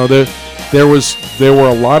Morissette. there were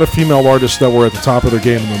a lot of female artists that were at the top of their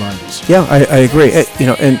game in the 90s. Yeah, I agree.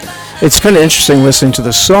 And it's kind of interesting listening to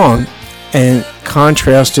the song and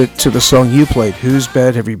contrast it to the song you played, Whose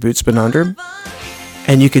Bed Have Your Boots Been Under?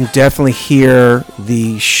 And you can definitely hear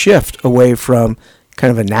the shift away from kind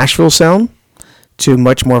of a Nashville sound to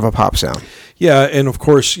much more of a pop sound. Yeah, and of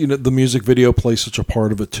course, the music video plays such a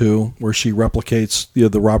part of it too, where she replicates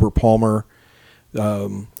the Robert Palmer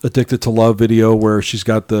Addicted to Love video, where she's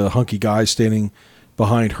got the hunky guy standing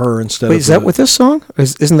behind her instead of... Wait, is that with this song?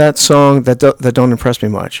 Isn't that song that don't impress me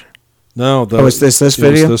much? No. Is this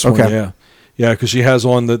video? This one, yeah. Yeah, because she has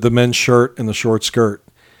on the men's shirt and the short skirt,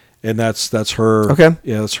 and that's her... Okay.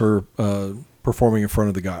 Yeah, that's her performing in front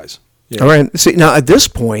of the guys. Yeah. All right. See, now at this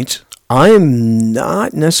point, I am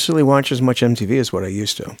not necessarily watching as much MTV as what I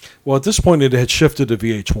used to. Well, at this point, it had shifted to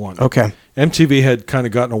VH1. Okay. MTV had kind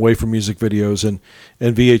of gotten away from music videos, and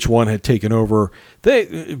VH1 had taken over.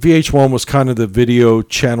 VH1 was kind of the video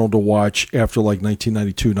channel to watch after like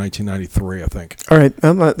 1992, 1993, I think. All right.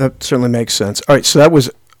 That certainly makes sense. All right. So that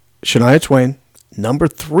was Shania Twain, number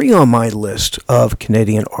 3 on my list of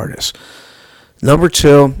Canadian artists. Number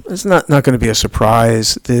 2, it's not going to be a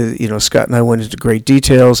surprise. Scott and I went into great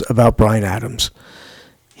details about Bryan Adams.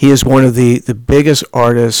 He is one of the biggest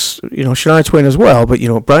artists, Shania Twain as well, but,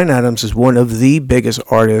 Bryan Adams is one of the biggest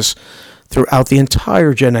artists throughout the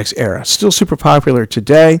entire Gen X era. Still super popular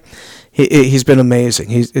today. He's been amazing.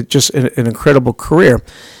 He's just an incredible career.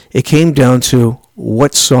 It came down to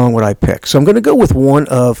what song would I pick. So I'm going to go with one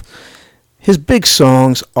of his big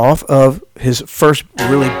songs off of his first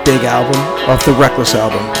really big album, off the Reckless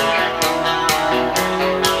album.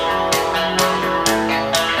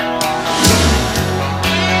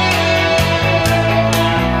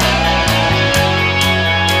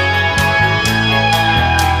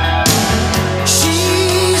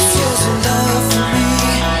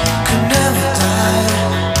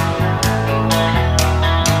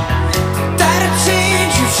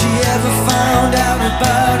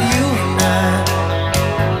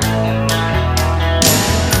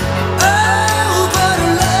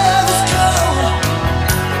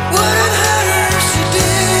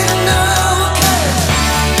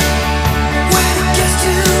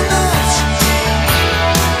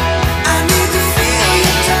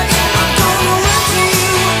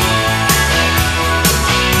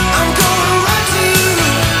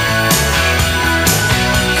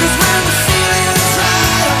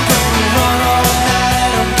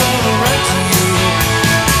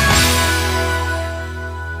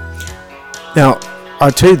 Now,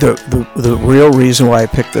 I'll tell you the real reason why I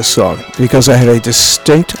picked this song, because I had a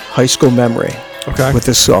distinct high school memory with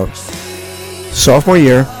this song. Sophomore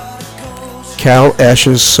year, Cal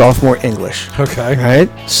Esch's sophomore English. Okay.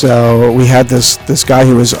 Right? So we had this guy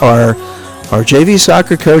who was our JV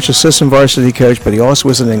soccer coach, assistant varsity coach, but he also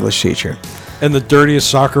was an English teacher. And the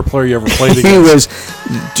dirtiest soccer player you ever played against. He was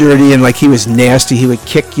dirty and he was nasty. He would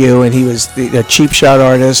kick you, and he was a cheap shot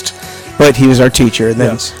artist. But he was our teacher, and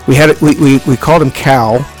then we called him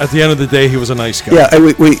Cal. At the end of the day, he was a nice guy. Yeah,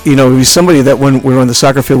 he was somebody that when we were on the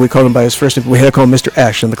soccer field, we called him by his first name. We had to call him Mr.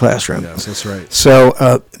 Esch in the classroom. Yes, that's right. So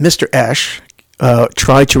Mr. Esch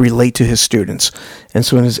tried to relate to his students, and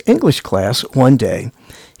so in his English class one day,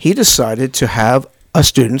 he decided to have a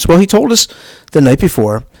student. Well, he told us the night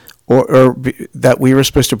before, or that we were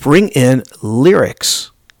supposed to bring in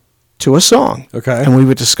lyrics to a song. Okay. And we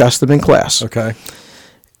would discuss them in class. Okay.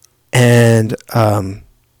 And a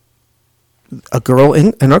girl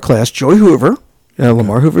in our class, Joy Hoover,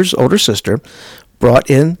 Lamar Hoover's older sister, brought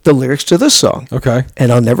in the lyrics to this song. Okay.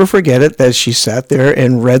 And I'll never forget it, as she sat there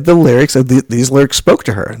and read the lyrics. These lyrics spoke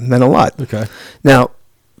to her. It meant a lot. Okay. Now,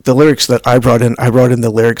 the lyrics that I brought in the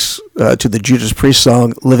lyrics to the Judas Priest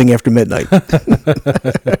song, Living After Midnight.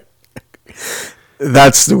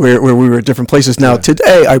 That's where we were at different places. Now,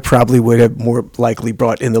 today, I probably would have more likely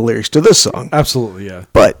brought in the lyrics to this song. Absolutely, yeah.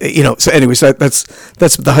 But, so anyways, that's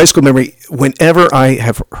the high school memory. Whenever I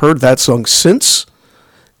have heard that song since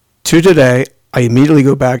to today, I immediately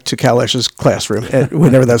go back to Cal Esch's classroom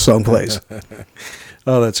whenever that song plays.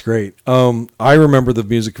 Oh, that's great. I remember the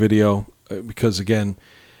music video because, again,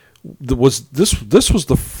 this was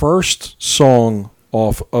the first song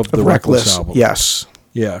off of the Reckless album. Yes.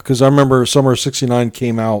 Yeah, because I remember Summer of '69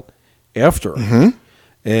 came out after,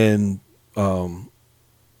 and but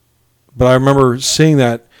I remember seeing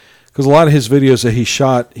that because a lot of his videos that he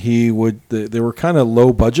shot, they were kind of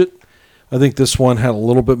low budget. I think this one had a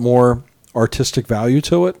little bit more artistic value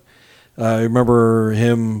to it. I remember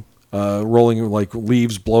him rolling like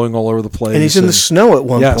leaves blowing all over the place, and he's in the snow at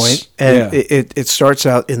one yes, point, and it starts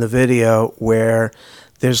out in the video where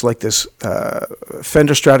there's like this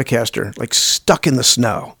Fender Stratocaster like stuck in the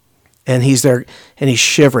snow, and he's there and he's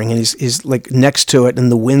shivering and he's like next to it,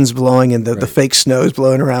 and the wind's blowing and the fake snow is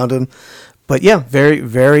blowing around him. But yeah, very,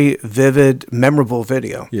 very vivid, memorable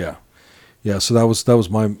video. Yeah. So that was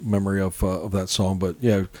my memory of that song. But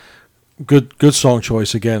yeah, good song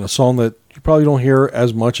choice again. A song that you probably don't hear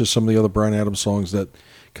as much as some of the other Bryan Adams songs that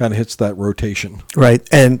kind of hits that rotation. Right.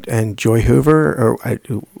 And Joy Hoover,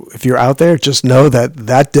 if you're out there, just know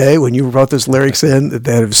that day when you wrote those lyrics in, that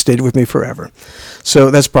have stayed with me forever. So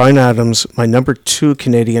that's Bryan Adams, my number 2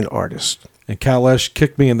 Canadian artist. And Kailash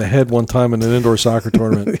kicked me in the head one time in an indoor soccer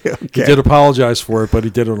tournament. Okay. He did apologize for it, but he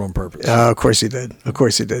did it on purpose. Of course he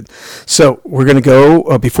did. So we're going to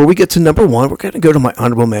go, before we get to number 1, we're going to go to my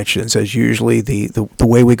honorable mentions, as usually the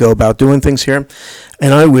way we go about doing things here.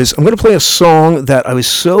 And I'm going to play a song that I was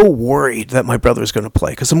so worried that my brother was going to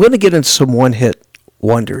play, because I'm going to get into some one-hit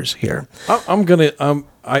wonders here. I'm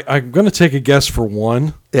gonna take a guess for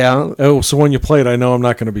one. Yeah. Oh, so when you play it, I know I'm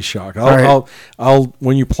not going to be shocked. I'll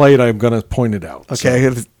when you play it, I'm going to point it out. Okay.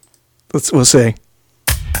 So. We'll see.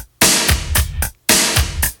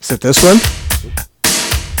 Is it this one?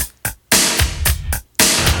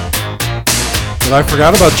 And I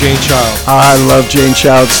forgot about Jane Child. I love Jane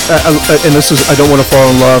Child, and this is I Don't Want to Fall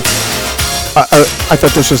in Love. I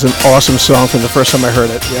thought this was an awesome song from the first time I heard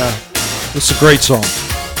it. Yeah. It's a great song.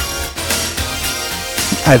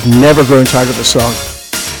 I've never grown tired of this song.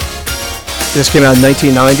 This came out in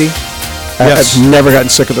 1990. Yes. I've never gotten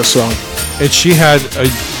sick of this song. And she had a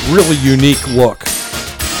really unique look.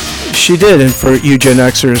 She did, and for you Gen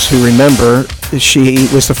Xers who remember, she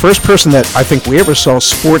was the first person that I think we ever saw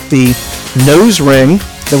sport the nose ring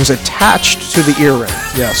that was attached to the ear ring.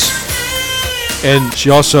 Yes. And she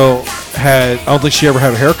also had, I don't think she ever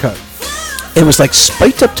had a haircut. It was like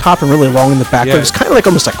spiked up top and really long in the back. Yeah. But it was kind of like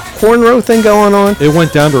almost like a cornrow thing going on. It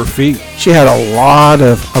went down to her feet. She had a lot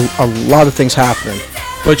of things happening.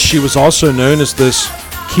 But she was also known as this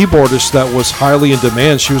keyboardist that was highly in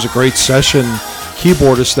demand. She was a great session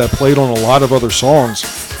keyboardist that played on a lot of other songs,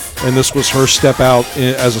 and this was her step out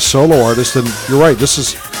as a solo artist. And you're right, this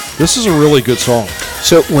is a really good song.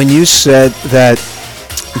 So when you said that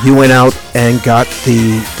you went out and got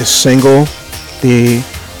the single,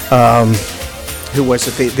 who was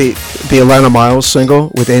it? The Atlanta Miles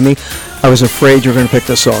single with Amy. I was afraid you were going to pick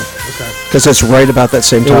this song. Okay. Because it's right about that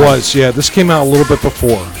same time. It was, yeah. This came out a little bit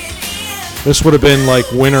before. This would have been like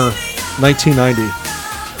winter 1990.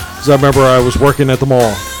 Because I remember I was working at the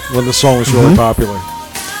mall when the song was really popular.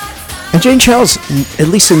 And Jane Child's, at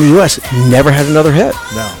least in the U.S., never had another hit.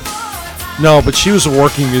 No, but she was a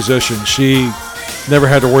working musician. She never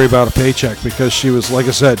had to worry about a paycheck because she was, like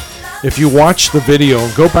I said, if you watch the video,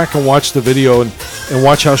 go back and watch the video and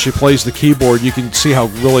watch how she plays the keyboard, you can see how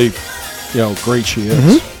really, great she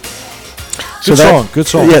is. Good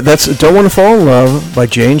song. Yeah, that's Don't Want to Fall in Love by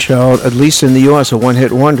Jane Child, at least in the U.S., a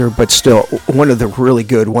one-hit wonder, but still one of the really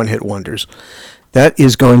good one-hit wonders. That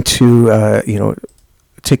is going to,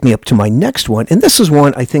 take me up to my next one. And this is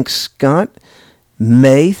one I think Scott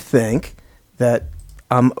may think that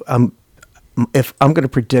if I'm going to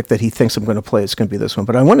predict that he thinks I'm going to play, it's going to be this one.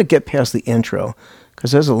 But I want to get past the intro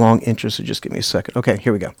because there's a long intro, so just give me a second. Okay,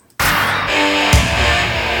 here we go.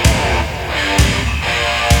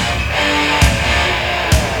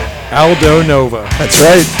 Aldo Nova. That's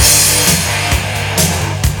right.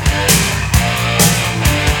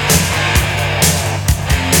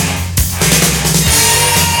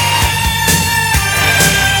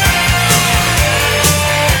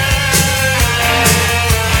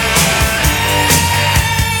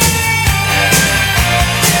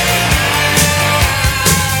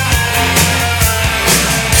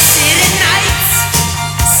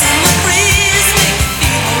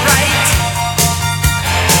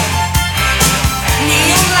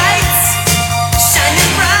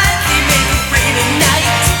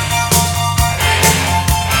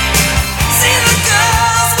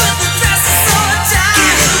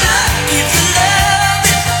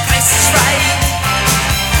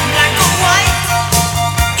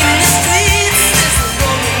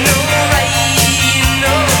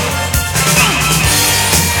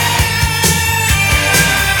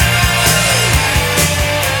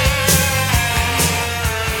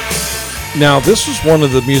 Now, this was one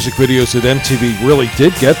of the music videos that MTV really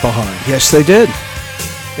did get behind. Yes, they did.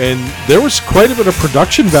 And there was quite a bit of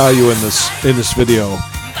production value in this video.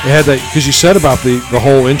 It had that, because you said about the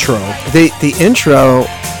whole intro. The intro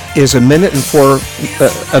is a minute and 4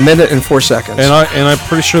 seconds. And I'm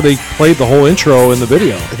pretty sure they played the whole intro in the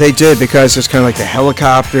video. They did, because it's kind of like the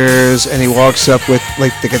helicopters, and he walks up with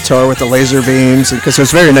like the guitar with the laser beams, because it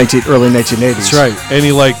was very early 1980s. That's right. And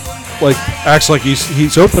he like acts like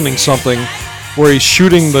he's opening something where he's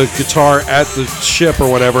shooting the guitar at the ship or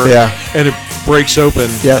whatever. Yeah. And it breaks open.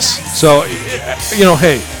 Yes. So,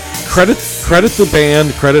 hey, credit the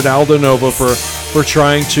band, credit Aldo Nova for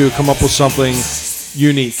trying to come up with something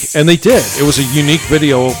unique. And they did. It was a unique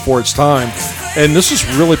video for its time. And this is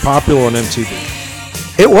really popular on MTV.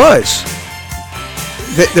 It was.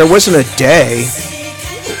 There wasn't a day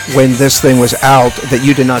when this thing was out that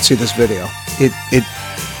you did not see this video.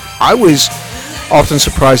 I was often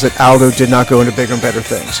surprised that Aldo did not go into bigger and better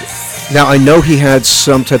things. Now, I know he had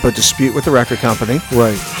some type of dispute with the record company.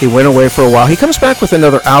 Right. He went away for a while. He comes back with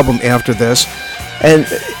another album after this. And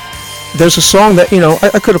there's a song that,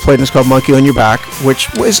 I could have played, and it's called Monkey on Your Back,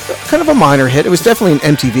 which was kind of a minor hit. It was definitely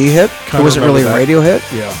an MTV hit. It wasn't really a radio hit.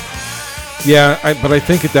 Yeah. Yeah, but I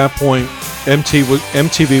think at that point,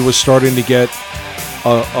 MTV was starting to get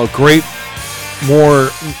a great more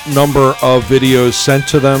number of videos sent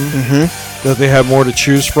to them, that they had more to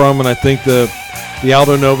choose from. And I think the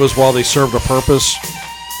Aldo Novas, while they served a purpose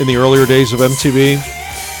in the earlier days of MTV,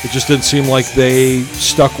 it just didn't seem like they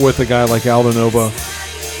stuck with a guy like Aldo Nova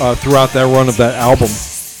throughout that run of that album.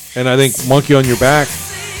 And I think Monkey on Your Back,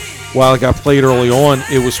 while it got played early on,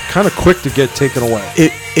 it was kind of quick to get taken away.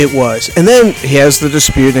 It was. And then he has the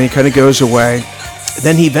dispute, and he kind of goes away.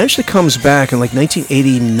 Then he eventually comes back in like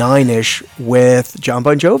 1989-ish with John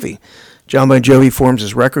Bon Jovi. John Bon Jovi forms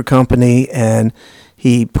his record company, and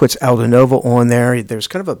he puts Aldo Nova on there. There's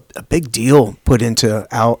kind of a big deal put into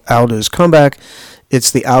Aldo's comeback. It's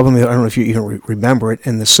the album, I don't know if you even remember it,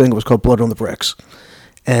 and the single was called Blood on the Bricks.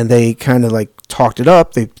 And they kind of like talked it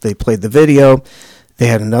up. They played the video. They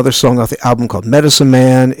had another song off the album called Medicine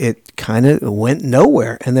Man. It kind of went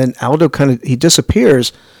nowhere. And then Aldo he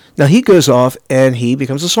disappears. Now he goes off and he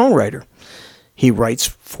becomes a songwriter. He writes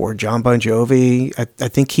for John Bon Jovi. I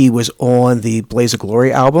think he was on the Blaze of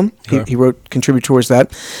Glory album. Okay. He contributed towards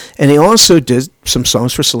that. And he also did some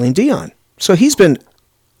songs for Celine Dion. So he's been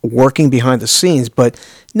working behind the scenes, but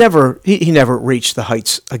he never reached the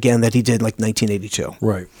heights again that he did in like 1982.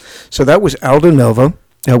 Right. So that was Aldo Nova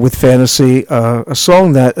with Fantasy, a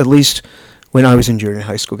song that at least when I was in junior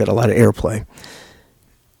high school got a lot of airplay.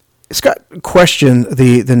 Scott questioned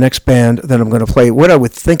the next band that I'm going to play, what I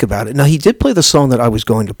would think about it. Now, he did play the song that I was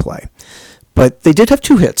going to play, but they did have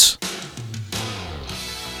two hits.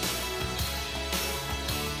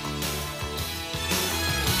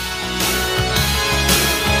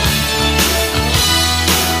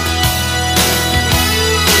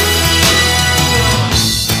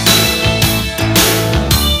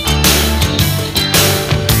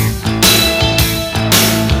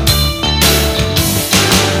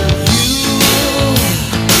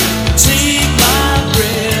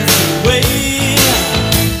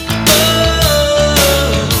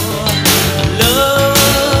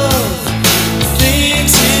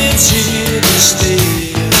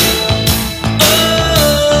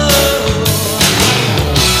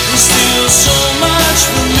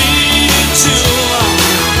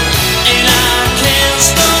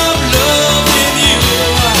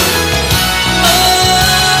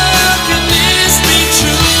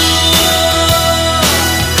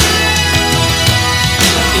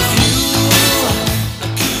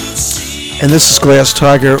 And this is Glass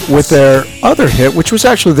Tiger with their other hit, which was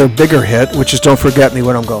actually their bigger hit, which is Don't Forget Me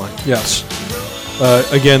When I'm Gone. Yes.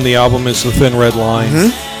 Again, the album is The Thin Red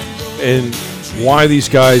Line. And why these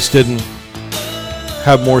guys didn't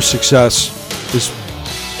have more success is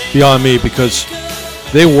beyond me, because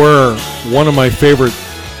they were one of my favorite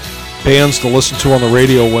bands to listen to on the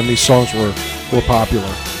radio when these songs were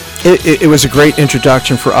popular. It was a great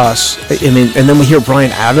introduction for us. I mean, and then we hear Bryan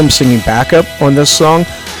Adams singing backup on this song.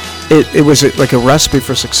 It was like a recipe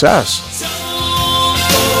for success.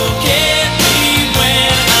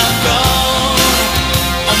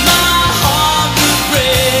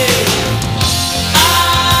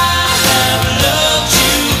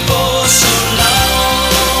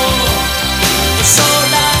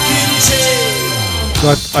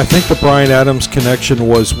 I think the Bryan Adams connection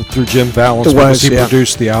was through Jim Valance because he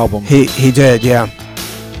produced the album. He did, yeah.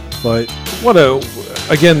 But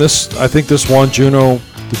I think this won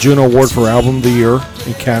the Juno Award for Album of the Year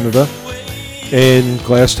in Canada, and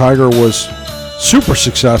Glass Tiger was super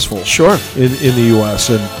successful. Sure. In the U.S.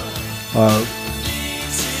 And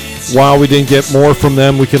while we didn't get more from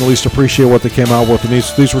them, we can at least appreciate what they came out with. And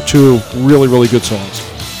these were two really, really good songs.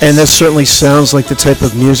 And that certainly sounds like the type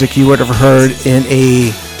of music you would have heard in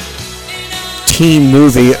a teen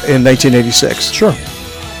movie in 1986. Sure.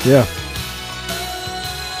 Yeah.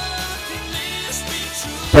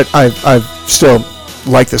 But I still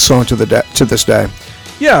like this song to this day.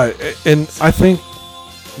 Yeah, and I think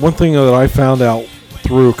one thing that I found out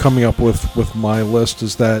through coming up with my list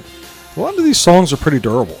is that a lot of these songs are pretty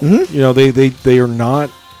durable. Mm-hmm. You know, they are not.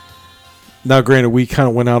 Now, granted, we kind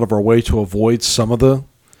of went out of our way to avoid some of the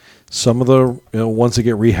ones that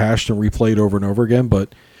get rehashed and replayed over and over again.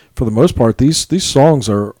 But for the most part, these songs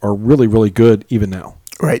are really, really good even now.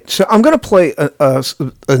 Right. So I'm going to play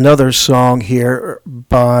another song here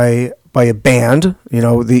by a band. You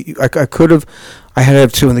know, I had to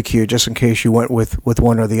have two in the queue just in case you went with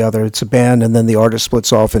one or the other. It's a band, and then the artist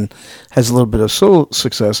splits off and has a little bit of solo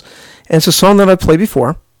success. And it's a song that I've played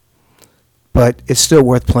before, but it's still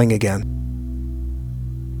worth playing again.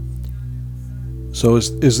 So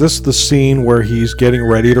is this the scene where he's getting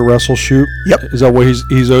ready to wrestle shoot? Yep. Is that where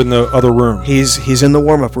he's in the other room? He's in the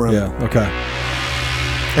warm-up room. Yeah, okay.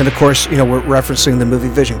 And of course, you know, we're referencing the movie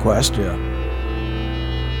Vision Quest. Yeah.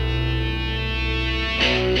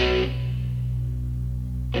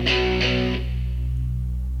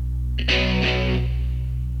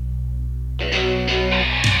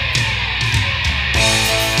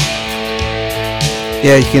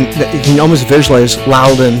 Yeah, you can almost visualize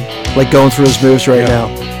Loudon like going through his moves right now.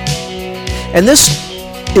 And this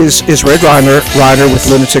is Red Rider with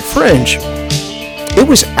Lunatic Fringe. It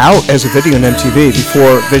was out as a video on MTV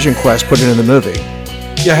before Vision Quest put it in the movie.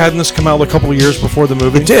 Yeah, hadn't this come out a couple of years before the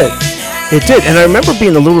movie? It did. And I remember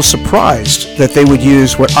being a little surprised that they would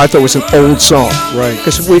use what I thought was an old song. Right.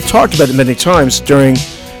 Because we've talked about it many times during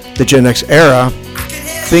the Gen X era.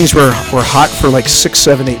 Things were hot for like 6,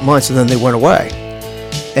 7, 8 months, and then they went away.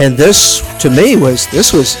 And this, to me, was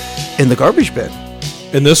in the garbage bin.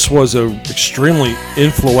 And this was an extremely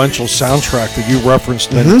influential soundtrack that you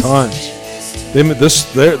referenced many times. There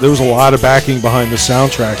was a lot of backing behind the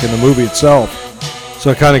soundtrack and the movie itself,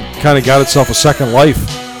 so it kind of got itself a second life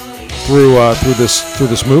through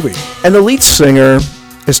this movie. And the lead singer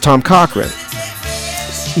is Tom Cochran.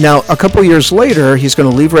 Now, a couple years later, he's going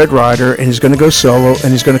to leave Red Rider and he's going to go solo,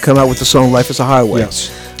 and he's going to come out with the song "Life Is a Highway." Yes,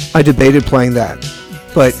 I debated playing that,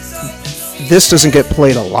 but this doesn't get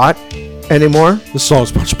played a lot anymore. This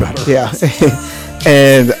song's much better. Yeah.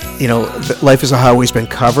 And, you know, Life Is a Highway's been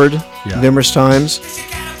covered numerous times.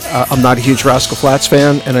 I'm not a huge Rascal Flatts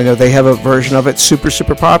fan, and I know they have a version of it, super,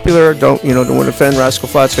 super popular. Don't want to offend Rascal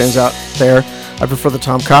Flatts fans out there. I prefer the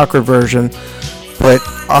Tom Cochran version, but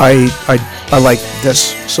I like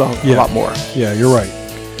this song a lot more. Yeah, you're right.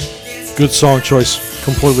 Good song choice.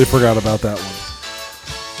 Completely forgot about that one.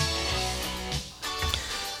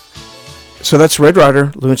 So that's Red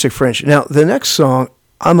Rider, Lunatic Fringe. Now, the next song,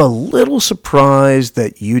 I'm a little surprised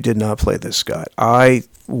that you did not play this, Scott. I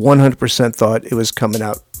 100% thought it was coming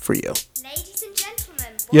out for you. Ladies and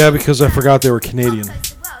gentlemen, Yeah, because I forgot they were Canadian.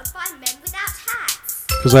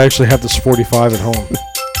 Because I actually have this 45 at home.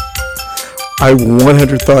 I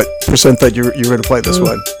 100% thought you were going to play this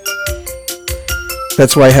one.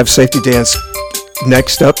 That's why I have Safety Dance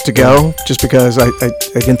next up to go, just because I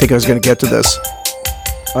didn't think I was going to get to this.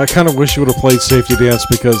 I kind of wish you would have played Safety Dance,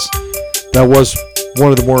 because that was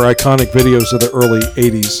one of the more iconic videos of the early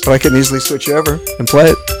 80s. So I can easily switch over and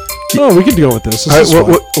play it. No, we can deal with this. All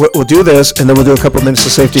right, we'll do this, and then we'll do a couple minutes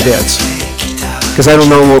of Safety Dance. Because I don't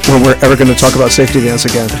know when we're ever going to talk about Safety Dance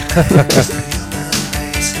again.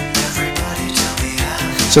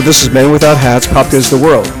 So this is Men Without Hats, Pop Goes the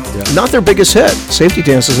World. Yeah. Not their biggest hit. Safety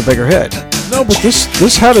Dance is a bigger hit. No, but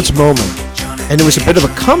this had its moment. And it was a bit of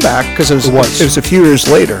a comeback, because it was a few years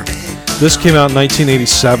later. This came out in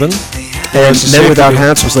 1987. And Men Without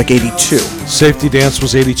Hats was like 82. Safety Dance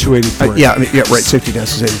was 82, 83. Yeah, right. Safety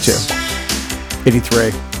Dance was 82.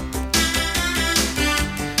 83.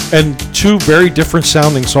 And two very different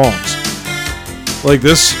sounding songs. Like,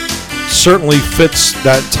 this certainly fits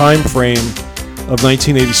that time frame of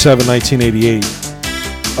 1987, 1988.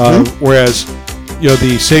 Whereas,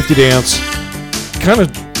 the Safety Dance kind of,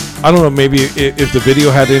 I don't know, maybe if the video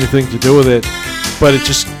had anything to do with it, but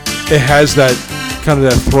it has that kind of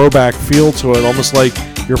that throwback feel to it, almost like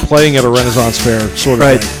you're playing at a Renaissance fair, sort of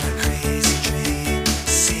thing.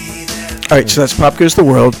 All right, so that's Pop Goes the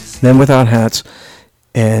World, Men Without Hats.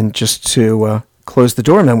 And just to close the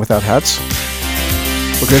door, Men Without Hats,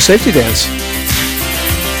 we'll go Safety Dance.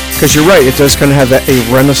 Because you're right, it does kind of have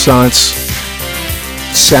a Renaissance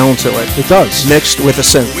sound to it. It does. Mixed with a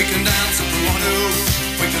synth. We can dance if we want to.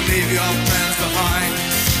 We can leave your friends behind.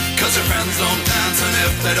 Cause your friends don't dance, and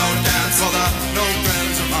if they don't dance, well, they're no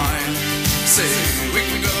friends of mine. See, we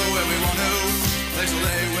can go where we want to. Places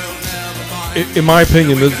they will never find. in my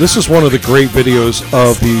opinion, this is one of the great videos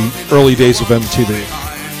of the early days of MTV.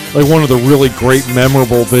 Like one of the really great,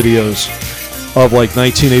 memorable videos of like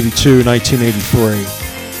 1982, 1983.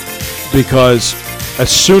 Because as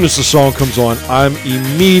soon as the song comes on, I'm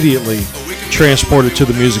immediately transported to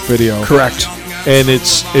the music video. Correct. And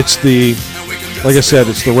it's the, like I said,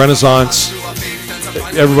 it's the Renaissance.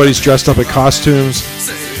 Everybody's dressed up in costumes.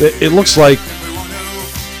 It looks like,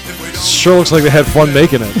 sure looks like they had fun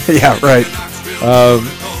making it. Yeah, right.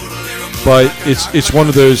 But it's one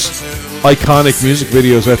of those iconic music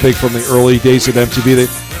videos, I think, from the early days of MTV that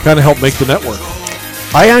kind of helped make the network.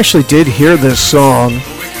 I actually did hear this song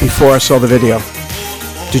before I saw the video.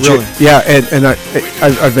 Did Really? you? Yeah, and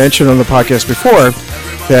I've mentioned on the podcast before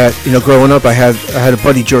that, you know, growing up I had a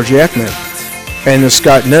buddy, Georgie Ekman, and as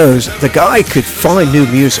Scott knows, the guy could find new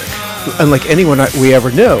music, unlike anyone we ever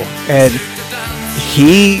knew. And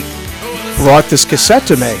he brought this cassette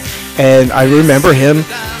to me, and I remember him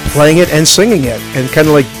playing it and singing it, and kind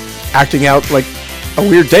of like acting out like a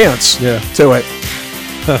weird dance to it.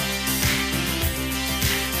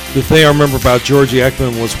 The thing I remember about Georgie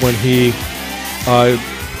Ekman was when he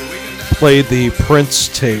played the Prince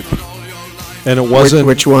tape, and it wasn't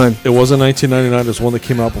which one? It wasn't 1999. It was one that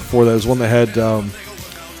came out before that. It was one that had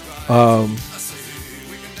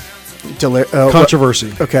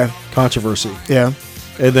Controversy. Okay. Controversy. Yeah.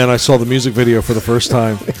 And then I saw the music video for the first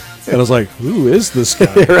time, and I was like, "Who is this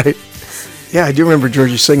guy?" Right. Yeah, I do remember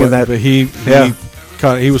Georgie singing that. But he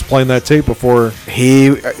was playing that tape before.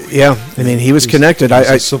 I mean, he was connected. He's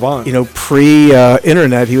a savant. You know,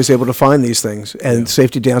 pre-internet, he was able to find these things, and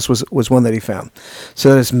Safety Dance was one that he found.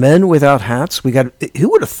 So there's Men Without Hats. Who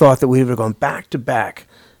would have thought that we would have gone back to back,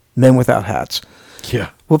 Men Without Hats? Yeah.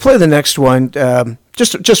 We'll play the next one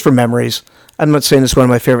just for memories. I'm not saying it's one of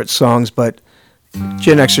my favorite songs, but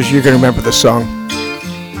Gen Xers, you're going to remember this song.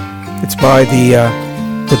 It's by the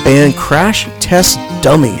band Crash Test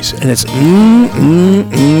Dummies, and it's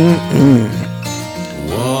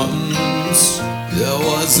Once there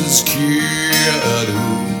was this kid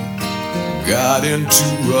who got into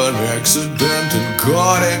an accident and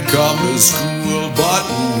couldn't come to school, but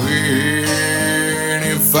when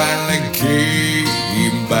he finally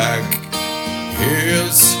came back,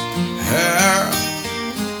 his hair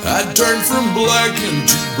had turned from black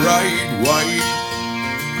into bright white.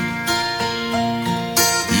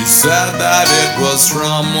 He said that it was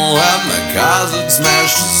from when the cars had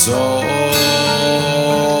smashed so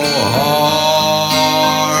hard.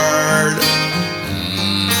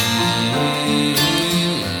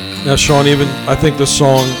 Now, Sean, I think this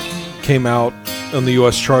song came out on the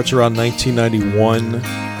U.S. charts around 1991,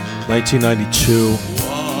 1992.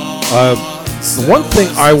 The one thing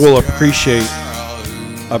I will appreciate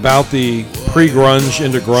about the pre-grunge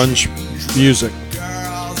into grunge music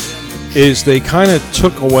is they kind of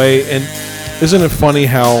took away, and isn't it funny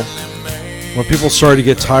how when people started to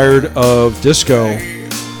get tired of disco,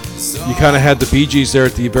 you kind of had the Bee Gees there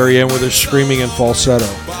at the very end where they're screaming in falsetto.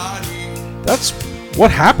 That's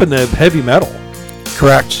what happened to heavy metal.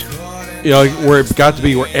 correct. You know, where it got to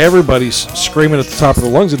be where everybody's screaming at the top of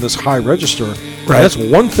their lungs in this high register. Right. That's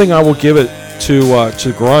one thing I will give it to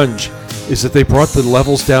grunge, is that they brought the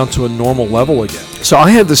levels down to a normal level again. So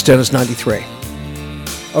I had this down as 93.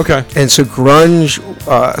 Okay. And so grunge,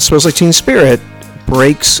 supposedly Teen Spirit,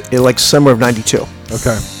 breaks in like summer of 92.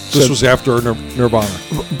 Okay. This was after Nirvana.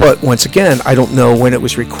 But once again, I don't know when it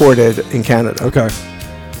was recorded in Canada. Okay.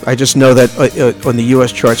 I just know that on the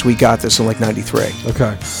U.S. charts, we got this in like 93.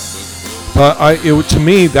 Okay. But to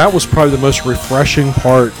me, that was probably the most refreshing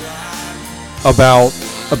part about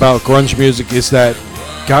grunge music, is that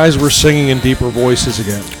guys were singing in deeper voices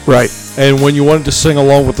again. Right. And when you wanted to sing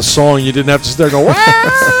along with the song, you didn't have to sit there and go,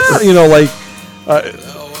 "Wah!" You know, like,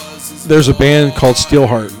 there's a band called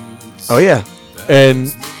Steelheart. Oh, yeah.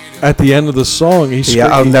 And at the end of the song, he's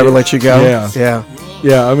I'll Never Let You Go. Yeah. Yeah.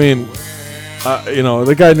 Yeah, I mean,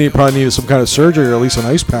 the guy probably needed some kind of surgery or at least an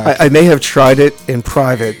ice pack. I may have tried it in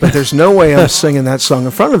private, but there's no way I'm singing that song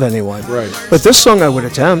in front of anyone. Right. But this song I would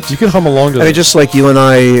attempt. You can hum along to I mean, that. just like you and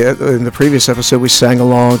I in the previous episode, we sang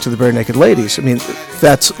along to the Bare Naked Ladies. I mean,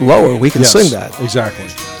 that's lower. We can sing that. Exactly.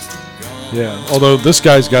 Yeah. Although this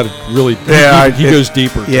guy's got a really, he goes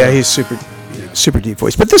deeper. Yeah, he's super deep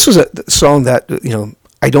voice. But this was a song that,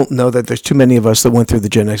 I don't know that there's too many of us that went through the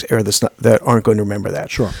Gen X era that aren't going to remember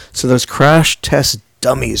that. Sure. So those Crash Test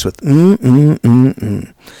Dummies with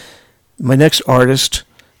My next artist,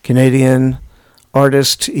 Canadian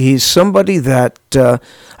artist, he's somebody that I'm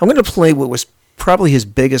going to play what was probably his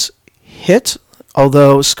biggest hit,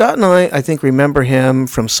 although Scott and I think, remember him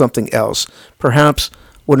from something else, perhaps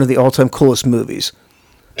one of the all-time coolest movies.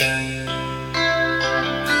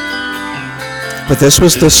 But this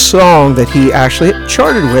was the song that he actually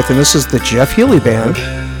charted with, and this is the Jeff Healey Band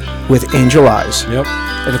with Angel Eyes. Yep.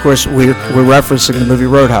 And of course, we're referencing the movie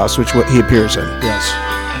Roadhouse, which he appears in. Yes.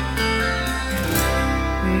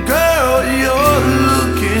 Girl, you're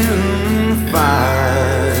looking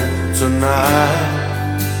fine tonight,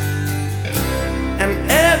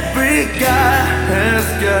 and every guy has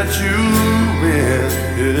got you in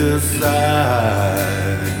his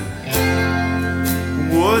sight.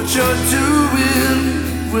 What you're doing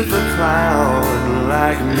with a clown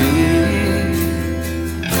like me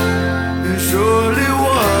is surely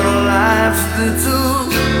one of life's little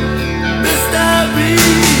mysteries.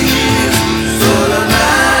 So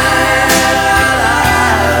tonight,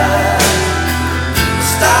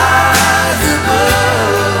 stars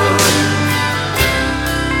above,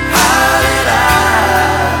 how did I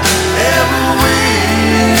ever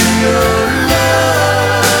win your love?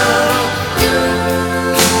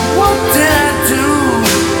 What did I do?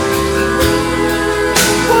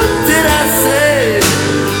 What did I say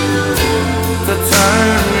to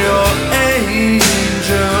turn your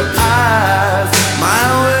angel eyes my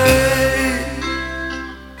way?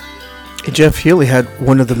 Jeff Healey had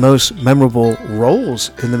one of the most memorable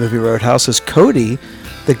roles in the movie Roadhouse as Cody,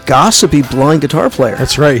 the gossipy blind guitar player.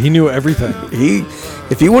 That's right. He knew everything.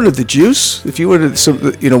 If you wanted the juice, if you wanted some,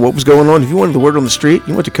 what was going on, if you wanted the word on the street,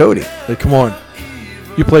 you went to Cody. Hey, come on.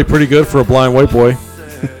 You play pretty good for a blind white boy.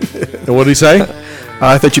 And what did he say?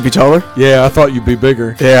 I thought you'd be taller. Yeah, I thought you'd be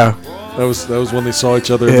bigger. Yeah. That was when they saw each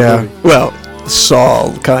other in the movie. Well,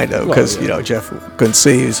 Saul kind of, because Jeff couldn't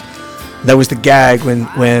see. That was the gag when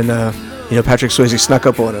Patrick Swayze snuck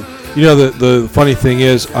up on him. You know, the funny thing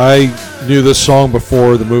is, I knew this song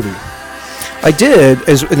before the movie. I did.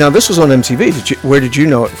 Now this was on MTV. Where did you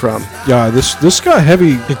know it from? Yeah, this got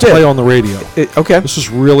heavy play on the radio. Okay. This was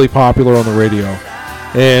really popular on the radio,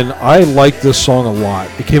 and I liked this song a lot.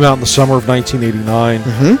 It came out in the summer of 1989,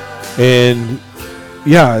 and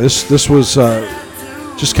yeah, this was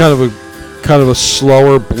just kind of a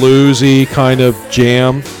slower bluesy kind of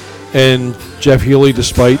jam, and Jeff Healey,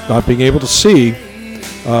 despite not being able to see,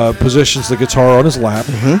 positions the guitar on his lap.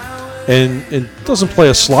 And doesn't play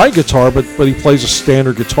a slide guitar, but he plays a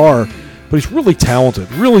standard guitar. But he's really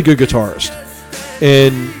talented, really good guitarist.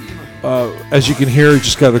 And as you can hear, he's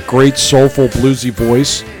just got a great soulful bluesy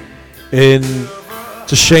voice. And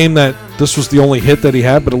it's a shame that this was the only hit that he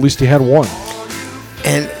had, but at least he had one.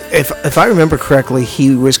 And if I remember correctly,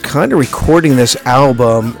 he was kind of recording this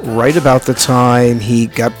album right about the time he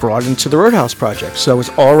got brought into the Roadhouse Project. So it was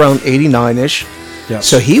all around 89-ish. Yes.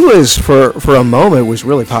 So he was, for a moment, was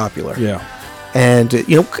really popular. Yeah. And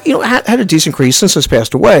had a decent career. Since he's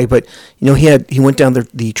passed away, but he went down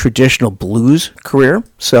the traditional blues career.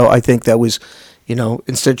 So I think that was,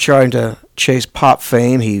 instead of trying to chase pop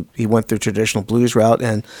fame, he went the traditional blues route,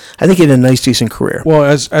 and I think he had a nice, decent career. Well,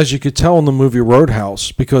 as you could tell in the movie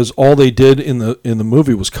Roadhouse, because all they did in the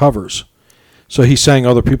movie was covers. So he sang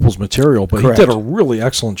other people's material, but Correct. he did a really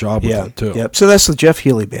excellent job with it too. Yep. So that's the Jeff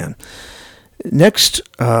Healey Band. Next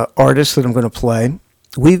artist that I'm going to play,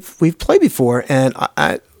 we've played before, and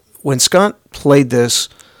when Scott played this,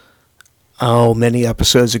 many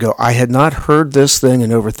episodes ago, I had not heard this thing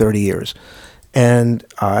in over 30 years, and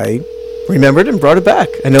I remembered and brought it back.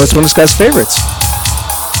 I know it's one of Scott's favorites.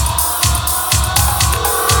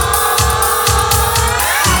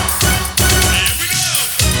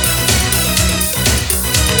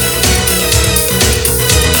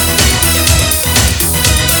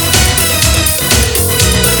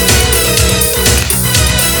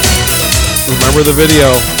 Remember the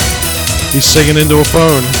video? He's singing into a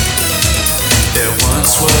phone. There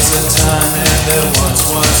once was a time and there once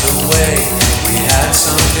was a way. We had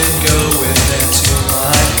something going and to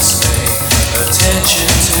my dismay, attention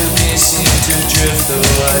to me seemed to drift, though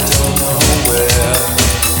I don't know where.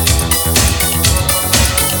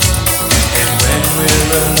 And when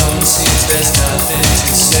we're alone seems there's nothing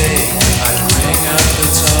to say. I bring up the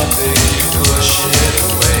topic, you push it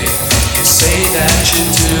away. You say that you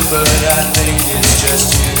do, but I think it's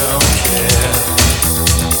just you don't care.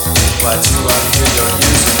 Why do I feel you're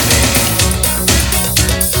using me?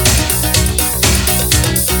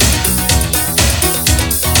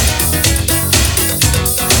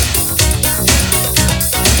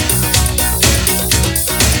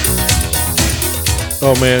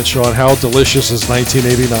 Oh man, Sean, how delicious is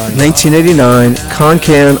 1989? 1989,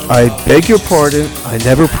 Con-Can, I beg your pardon, I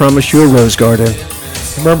never promised you a rose garden.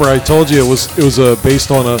 Remember, I told you it was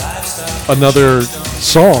based on another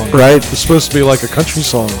song. Right. It was supposed to be like a country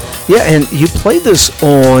song. Yeah, and you played this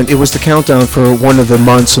it was the countdown for one of the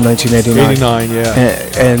months in 1989. 89, yeah.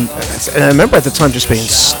 And I remember at the time just being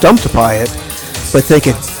stumped by it. but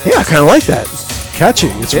thinking, yeah, I kind of like that. Catchy.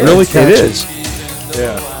 It's Yeah, really catchy. It is.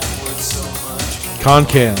 Yeah.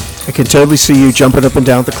 Can. I can totally see you jumping up and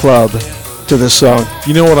down the club to this song.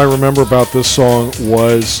 You know what I remember about this song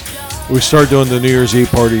was we started doing the New Year's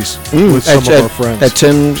Eve parties with some of our friends. At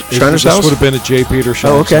Tim Schreiner's house? This would have been at J. Peter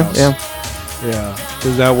Schreiner's okay, house. yeah. Yeah.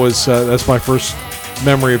 'Cause that was that's my first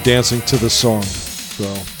memory of dancing to this song.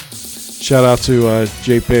 So shout out to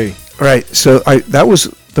JP. Right. So that was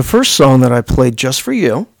the first song that I played just for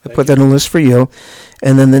you. I put that on the list for you.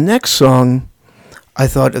 And then the next song, I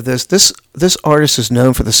thought of this. This artist is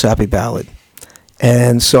known for the sappy ballad.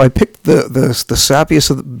 And so I picked the sappiest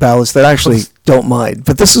of the ballads that I actually don't mind.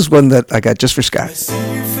 But this is one that I got just for Scott.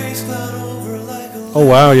 Oh,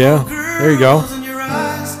 wow, yeah. There you go.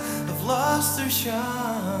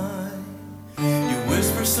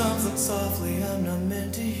 Something softly I'm not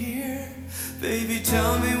meant to hear. Baby,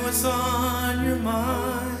 tell me what's on your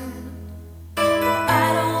mind.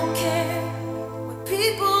 I don't care what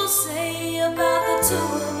people say about the two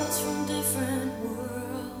of us from different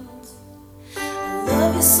worlds. I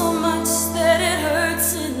love you so much that it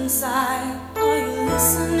hurts inside. Are you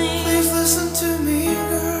listening? Please listen to me,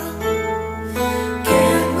 girl.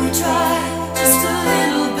 Can't we try just a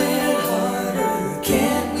little bit harder?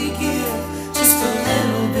 Can't we give just a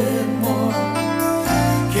little bit more?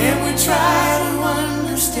 Can we try to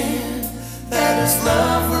understand that it's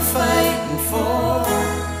love we're fighting for?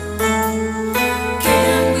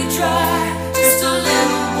 Can we try just a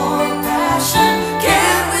little more passion?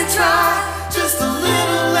 Can we try just a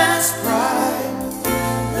little less pride?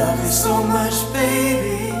 Love you so much,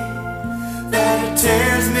 baby, that it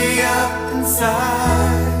tears me up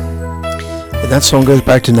inside. And that song goes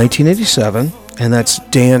back to 1987, and that's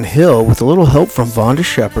Dan Hill with a little help from Vonda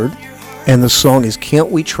Shepard, and the song is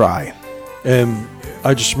Can't We Try? And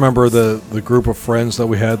I just remember the group of friends that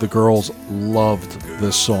we had. The girls loved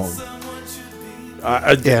this song.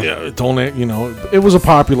 It was a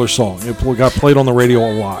popular song. It got played on the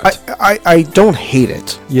radio a lot. I don't hate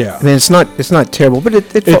it. Yeah. I mean, it's not terrible, but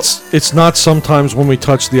It's not sometimes when we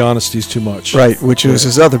touch the honesties too much. right, which was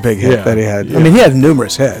his other big hit that he had. Yeah. I mean, he had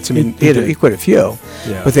numerous hits. I mean, He he did. had quite a few,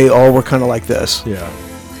 Yeah. but they all were kind of like this. Yeah.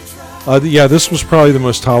 This was probably the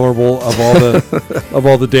most tolerable of all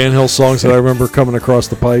the Dan Hill songs that I remember coming across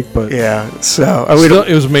the pike. But Yeah, so it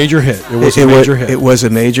was a major hit. It was a major hit. It was a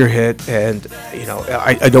major hit, and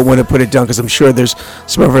I don't want to put it down because I'm sure there's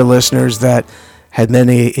some of our listeners that had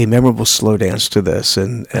many a memorable slow dance to this,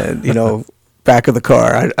 and back of the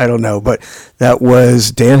car. I don't know, but that was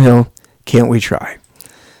Dan Hill. Can't We Try?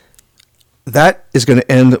 That is going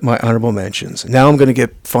to end my honorable mentions. Now I'm going to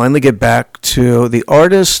finally get back to the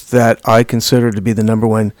artist that I consider to be the number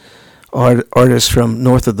one artist from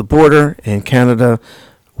north of the border in Canada.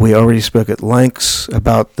 We already spoke at lengths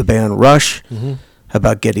about the band Rush,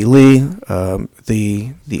 about Geddy Lee,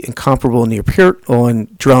 the incomparable Neil Peart on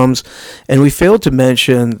drums, and we failed to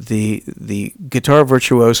mention the guitar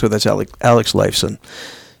virtuoso that's Alex Lifeson.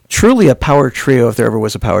 Truly a power trio if there ever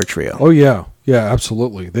was a power trio. Oh yeah,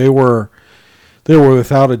 absolutely. They were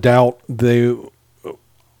without a doubt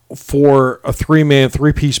for a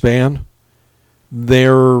three-piece band.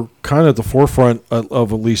 They're kind of at the forefront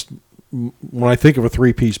of at least when I think of a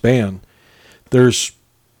three-piece band. There's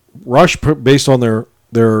Rush based on their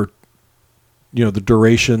the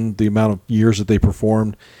duration, the amount of years that they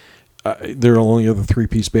performed. Their only other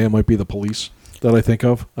three-piece band might be the Police that I think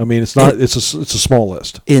of. I mean, it's a small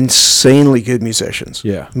list. Insanely good musicians.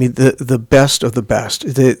 Yeah. I mean, the best of the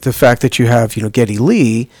best. The fact that you have, Geddy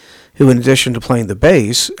Lee, who in addition to playing the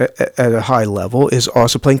bass at a high level is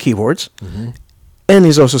also playing keyboards, and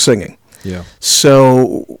he's also singing. Yeah.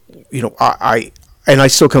 So, I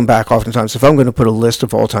still come back oftentimes if I'm going to put a list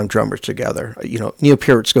of all-time drummers together. Neil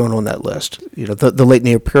Peart's going on that list. The late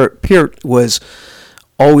Neil Peart was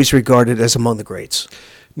always regarded as among the greats.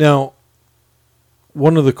 Now,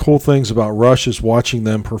 one of the cool things about Rush is watching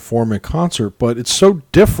them perform in concert, but it's so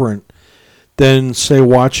different than, say,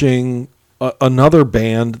 watching another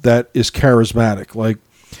band that is charismatic. Like,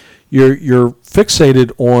 you're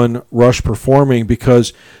fixated on Rush performing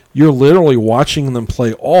because you're literally watching them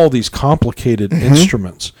play all these complicated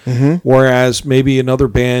instruments, whereas maybe another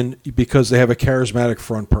band, because they have a charismatic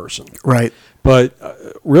front person. Right. But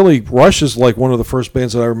really, Rush is like one of the first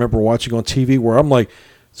bands that I remember watching on TV where I'm like,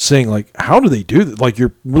 saying like, how do they do that? Like,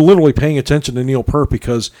 you're literally paying attention to Neil Peart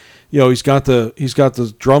because he's got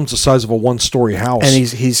the drums the size of a one-story house, and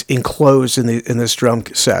he's enclosed in this drum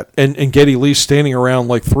set. And Geddy Lee's standing around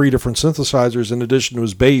like three different synthesizers in addition to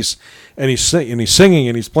his bass, and he's singing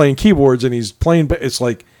and he's playing keyboards and he's playing. It's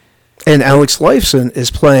like And Alex Lifeson is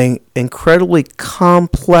playing incredibly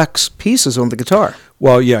complex pieces on the guitar.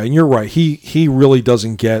 Well, yeah, and you're right. He really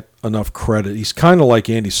doesn't get enough credit. He's kind of like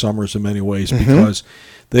Andy Summers in many ways because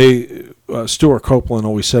Stuart Copeland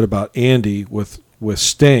always said about Andy with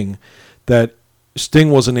Sting that Sting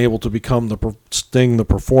wasn't able to become Sting the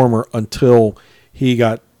performer until he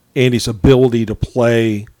got Andy's ability to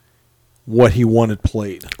play what he wanted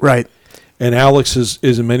played. Right. And Alex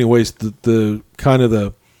is in many ways the kind of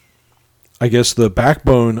the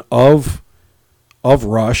backbone of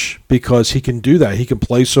Rush because he can do that. He can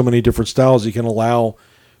play so many different styles. He can allow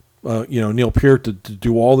Neil Peart to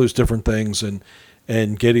do all those different things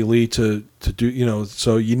and Geddy Lee to do,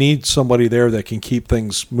 so you need somebody there that can keep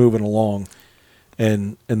things moving along.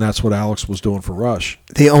 And that's what Alex was doing for Rush.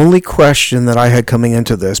 The only question that I had coming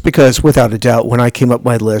into this, because without a doubt, when I came up with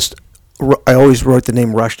my list, I always wrote the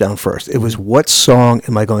name Rush down first. It was, what song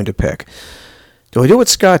am I going to pick? Do I do what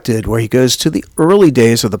Scott did, where he goes to the early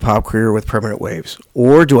days of the pop career with Permanent Waves?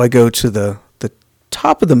 Or do I go to the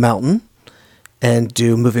top of the mountain and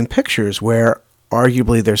do Moving Pictures, where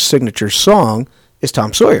arguably their signature song is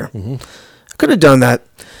Tom Sawyer? I could have done that,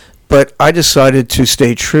 but I decided to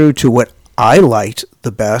stay true to what I liked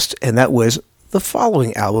the best, and that was the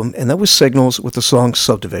following album, and that was Signals with the song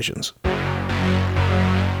Subdivisions.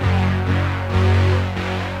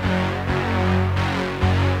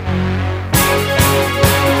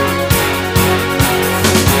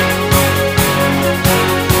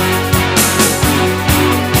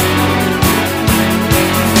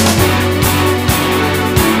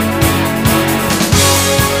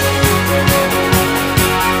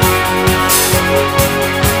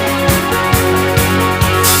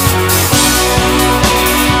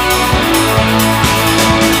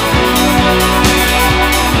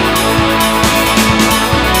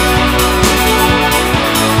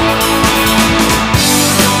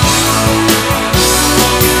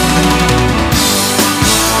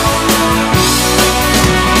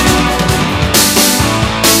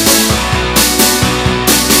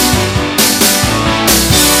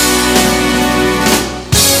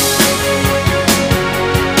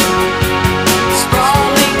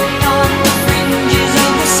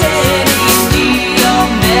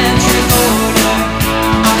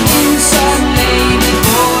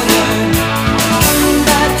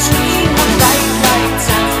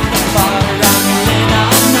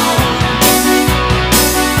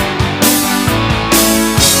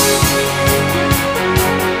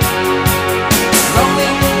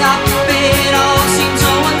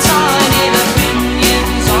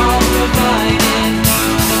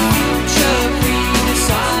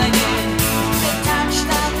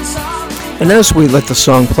 And as we let the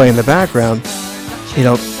song play in the background,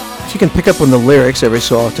 if you can pick up on the lyrics every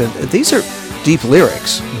so often, these are deep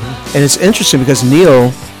lyrics. And it's interesting because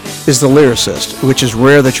Neil is the lyricist, which is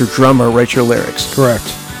rare that your drummer writes your lyrics. Correct.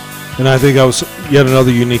 And I think that was yet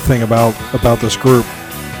another unique thing about this group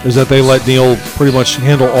is that they let Neil pretty much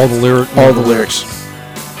handle all the lyrics.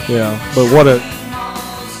 Yeah, but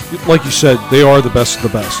like you said, they are the best of the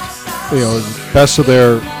best. Best of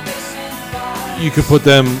their. You could put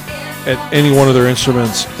them at any one of their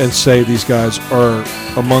instruments and say these guys are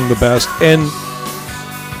among the best, and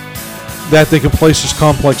that they can play such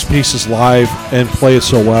complex pieces live and play it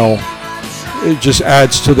so well. It just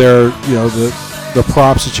adds to their, the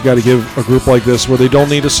props that you got to give a group like this where they don't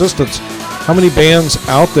need assistance. How many bands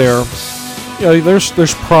out there?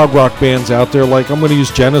 There's prog rock bands out there. Like I'm going to use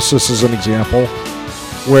Genesis as an example,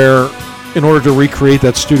 where in order to recreate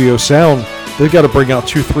that studio sound, they've got to bring out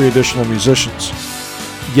 2-3 additional musicians.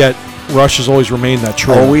 Yet Rush has always remained that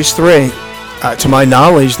true. Always 3. To my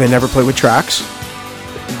knowledge, they never played with tracks.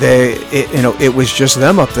 It was just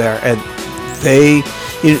them up there, and they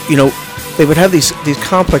would have these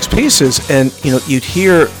complex pieces, and you'd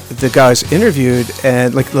hear the guys interviewed,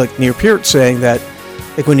 and like Neil Peart saying that,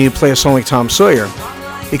 like when you play a song like Tom Sawyer,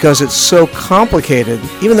 because it's so complicated,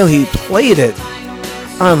 even though he played it,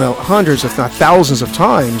 I don't know, hundreds if not thousands of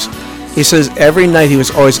times, he says every night he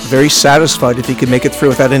was always very satisfied if he could make it through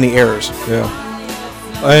without any errors. Yeah.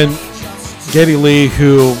 And Geddy Lee,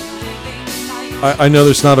 who I know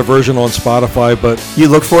there's not a version on Spotify, but you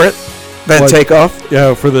look for it. That takeoff.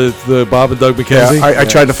 Yeah, for the Bob and Doug McKenzie. Yeah, I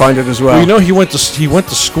tried to find it as well. Well, he went to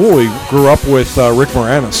school. He grew up with Rick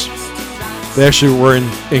Moranis. They actually were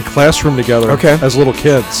in classroom together as little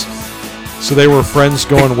kids. So they were friends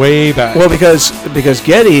going way back. Well, because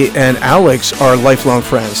Geddy and Alex are lifelong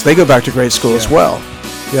friends. They go back to grade school as well.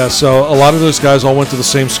 Yeah, so a lot of those guys all went to the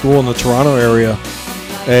same school in the Toronto area.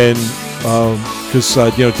 And because,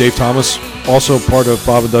 Dave Thomas, also part of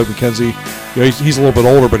Bob and Doug McKenzie, he's a little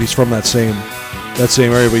bit older, but he's from that same that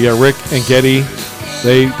same area. But yeah, Rick and Getty,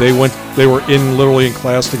 they were literally in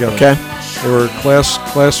class together. Okay. They were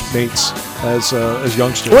classmates as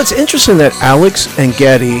youngsters. Well, it's interesting that Alex and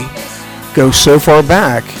Getty go so far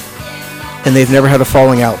back, and they've never had a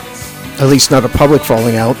falling out. At least not a public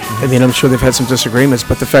falling out. I mean, I'm sure they've had some disagreements,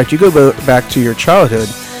 but the fact you go back to your childhood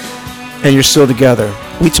and you're still together.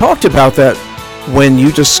 We talked about that when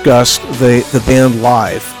you discussed the band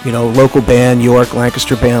live, local band, York,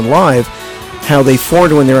 Lancaster band live, how they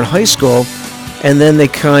formed when they were in high school, and then they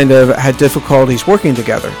kind of had difficulties working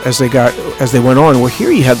together as they went on. Well,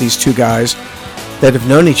 here you have these two guys that have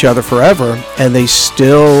known each other forever, and they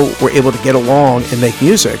still were able to get along and make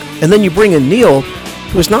music. And then you bring in Neil,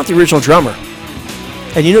 who was not the original drummer.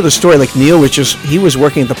 And you know the story, like Neil he was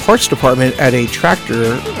working at the parts department at a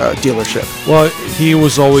tractor dealership. Well,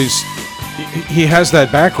 he has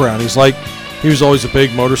that background. He was always a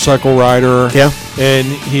big motorcycle rider. Yeah. And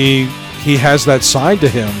he has that side to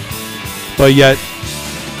him. But yet,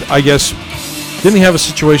 I guess, didn't he have a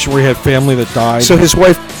situation where he had family that died? So his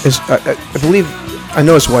wife I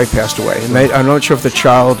know his wife passed away. And I'm not sure if the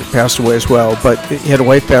child passed away as well, but he had a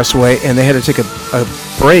wife pass away, and they had to take a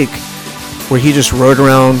break where he just rode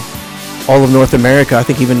around all of North America, I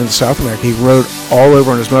think even into South America. He rode all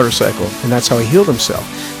over on his motorcycle, and that's how he healed himself.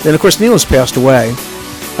 Then, of course, Neil has passed away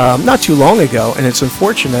not too long ago, and it's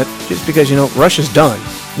unfortunate just because, Rush is done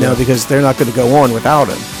now because they're not going to go on without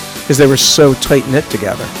him because they were so tight-knit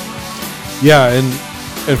together. Yeah,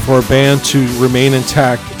 and for a band to remain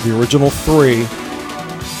intact, the original three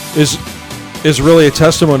is really a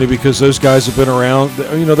testimony because those guys have been around.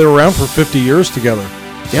 They were around for 50 years together.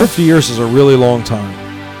 Yeah. 50 years is a really long time,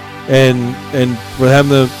 and for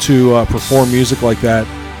them to perform music like that,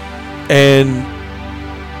 and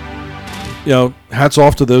hats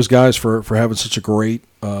off to those guys for having such a great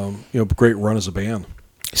great run as a band.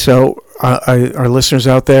 So, our listeners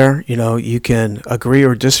out there, you can agree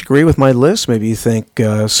or disagree with my list. Maybe you think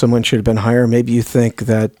someone should have been higher. Maybe you think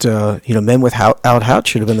that, Men Without Out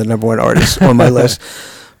should have been the number one artist on my list.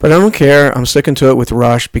 But I don't care. I'm sticking to it with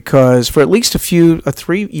Rush because for at least a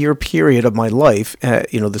 3-year period of my life, the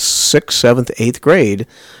 6th, 7th, 8th grade,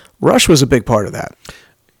 Rush was a big part of that.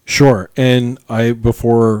 Sure. And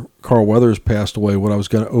before Carl Weathers passed away, what I was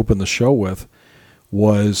going to open the show with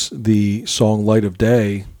was the song Light of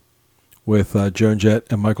Day with Joan Jett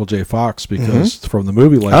and Michael J. Fox because from the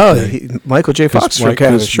movie Light of Day. Michael J. Fox from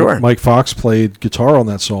Canada, sure. Mike Fox played guitar on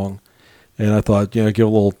that song. And I thought, give a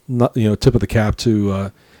little, tip of the cap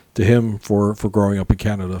to him for growing up in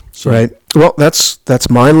Canada. So, right. Well, that's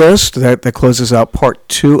my list. That closes out part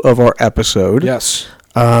 2 of our episode. Yes.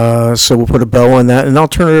 So we'll put a bow on that, and I'll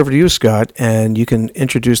turn it over to you, Scott, and you can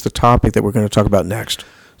introduce the topic that we're going to talk about next.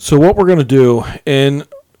 So what we're going to do, and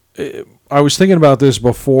I was thinking about this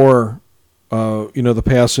before, the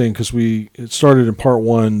passing, because it started in part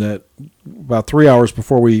 1 that about 3 hours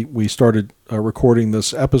before we started recording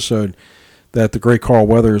this episode, that the great Carl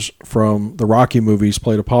Weathers from the Rocky movies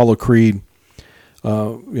played Apollo Creed,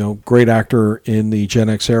 great actor in the Gen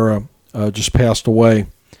X era, just passed away.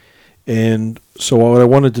 And so what I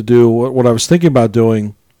wanted to do, what I was thinking about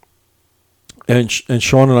doing, and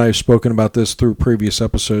Sean and I have spoken about this through previous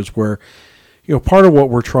episodes, where part of what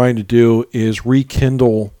we're trying to do is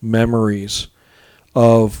rekindle memories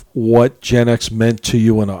of what Gen X meant to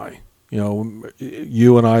you and I.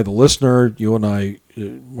 You and I, the listener, you and I,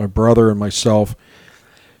 my brother and myself.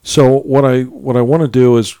 So what I want to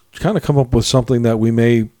do is kind of come up with something that we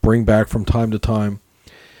may bring back from time to time.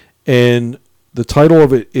 And the title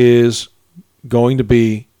of it is going to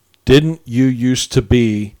be, Didn't You Used to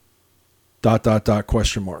Be ...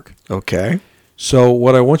 Okay. So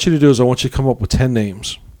what I want you to do is I want you to come up with 10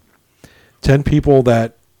 names. 10 people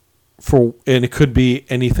that, and it could be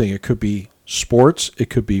anything. It could be sports, it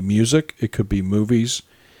could be music, it could be movies,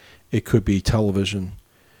 it could be television.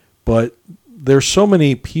 But there's so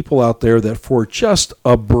many people out there that for just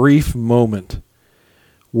a brief moment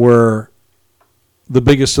were the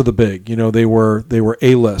biggest of the big. They were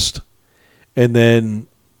A-list. And then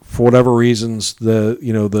for whatever reasons,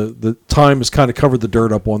 the time has kind of covered the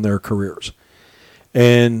dirt up on their careers.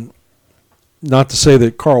 And not to say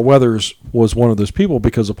that Carl Weathers was one of those people,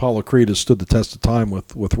 because Apollo Creed has stood the test of time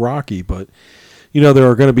with Rocky, but there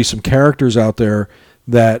are going to be some characters out there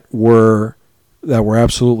that were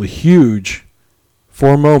absolutely huge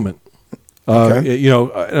for a moment. Okay.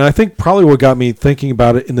 And I think probably what got me thinking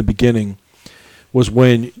about it in the beginning was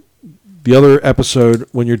when the other episode,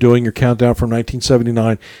 when you're doing your countdown from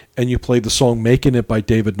 1979, and you played the song "Making It" by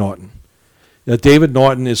David Naughton. Now, David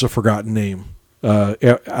Naughton is a forgotten name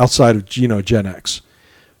outside of Gen X,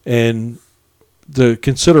 and to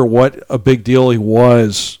consider what a big deal he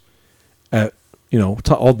was at,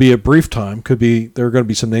 albeit brief time. Could be there are going to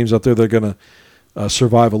be some names out there that are going to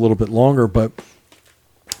survive a little bit longer, but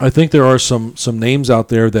I think there are some names out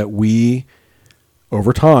there that we,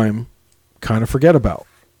 over time, kind of forget about,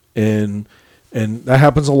 and that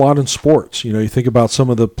happens a lot in sports. You think about some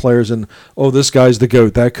of the players, and this guy's the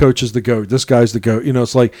GOAT, that coach is the GOAT, this guy's the GOAT.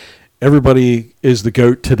 It's like everybody is the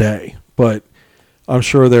GOAT today, but I'm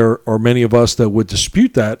sure there are many of us that would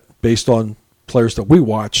dispute that based on players that we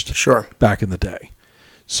watched back in the day.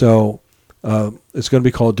 So it's going to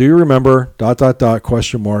be called "Do You Remember?" ...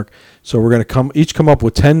 So we're going to each come up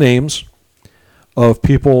with 10 names of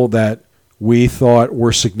people that we thought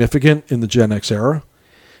were significant in the Gen X era,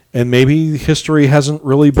 and maybe history hasn't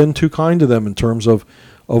really been too kind to them in terms of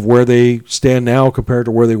where they stand now compared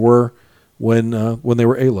to where they were when they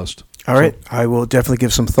were A-list. All right, I will definitely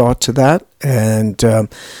give some thought to that, and I'm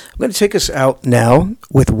going to take us out now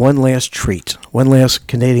with one last treat, one last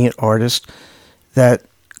Canadian artist that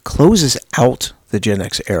closes out the Gen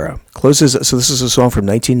X era. So this is a song from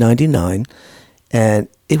 1999, and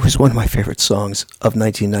it was one of my favorite songs of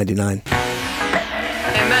 1999.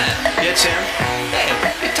 Hey, Matt. Yeah, Tim? Hey,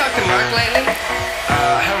 you talked to Mark lately?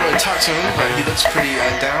 I haven't really talked to him, but he looks pretty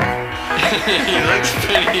down. He looks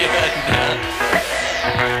pretty down.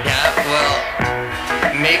 Yeah, well,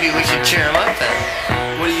 maybe we should cheer him up then.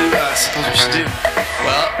 What do you suppose we should do?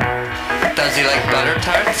 Well, does he like butter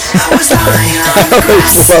tarts? I always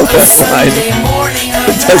love that line.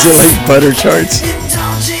 Does he like butter tarts?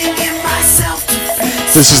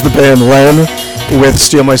 This is the band Len with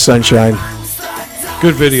 "Steal My Sunshine."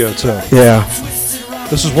 Good video too. Yeah.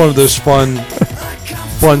 This is one of those fun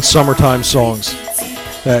summertime songs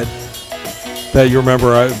that you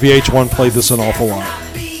remember. VH1 played this an awful lot.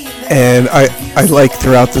 And I like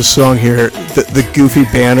throughout the song here the goofy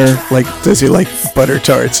banner, like, does he like butter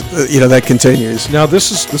tarts? That continues. Now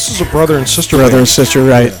this is a brother and sister. Brother and sister,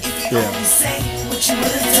 right? Yeah.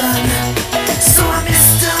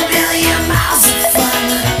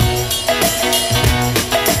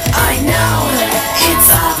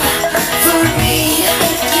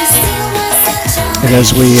 And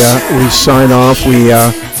as we sign off,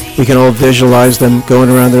 we can all visualize them going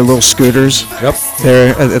around their little scooters. Yep.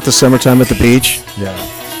 There at the summertime at the beach.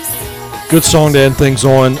 Yeah. Good song to end things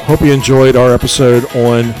on. Hope you enjoyed our episode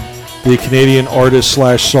on the Canadian artists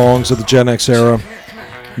 / songs of the Gen X era.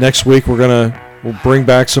 Next week we'll bring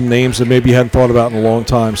back some names that maybe you hadn't thought about in a long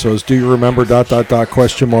time. So it's "Do You Remember? ...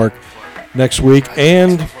 next week.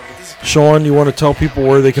 And Sean, you want to tell people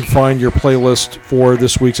where they can find your playlist for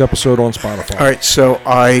this week's episode on Spotify? All right, so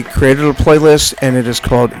I created a playlist, and it is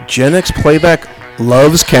called Gen X Playback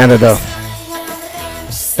Loves Canada.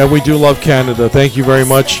 And we do love Canada. Thank you very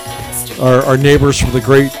much. Our neighbors from the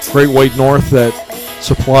Great White North that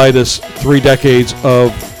supplied us 3 decades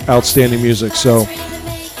of outstanding music. So,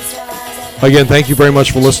 again, thank you very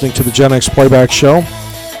much for listening to the Gen X Playback Show.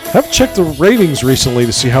 I haven't checked the ratings recently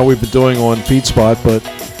to see how we've been doing on FeedSpot, but...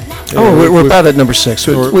 we're about at number 6.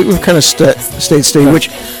 We've kind of stayed steady, which,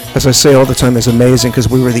 as I say all the time, is amazing because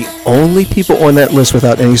we were the only people on that list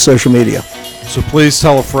without any social media. So please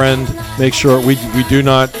tell a friend. Make sure we do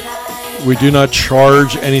not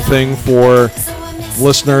charge anything for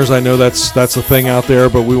listeners. I know that's the thing out there,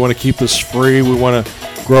 but we want to keep this free. We want to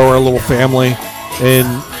grow our little family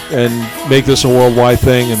and make this a worldwide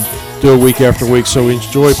thing and do it week after week. So we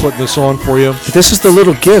enjoy putting this on for you. This is the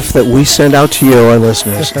little gift that we send out to you, our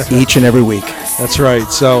listeners, each and every week. That's right.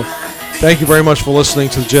 So thank you very much for listening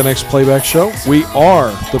to the Gen X Playback Show. We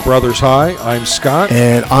are the Brothers High. I'm Scott.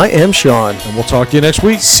 And I am Sean. And we'll talk to you next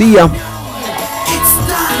week. See ya.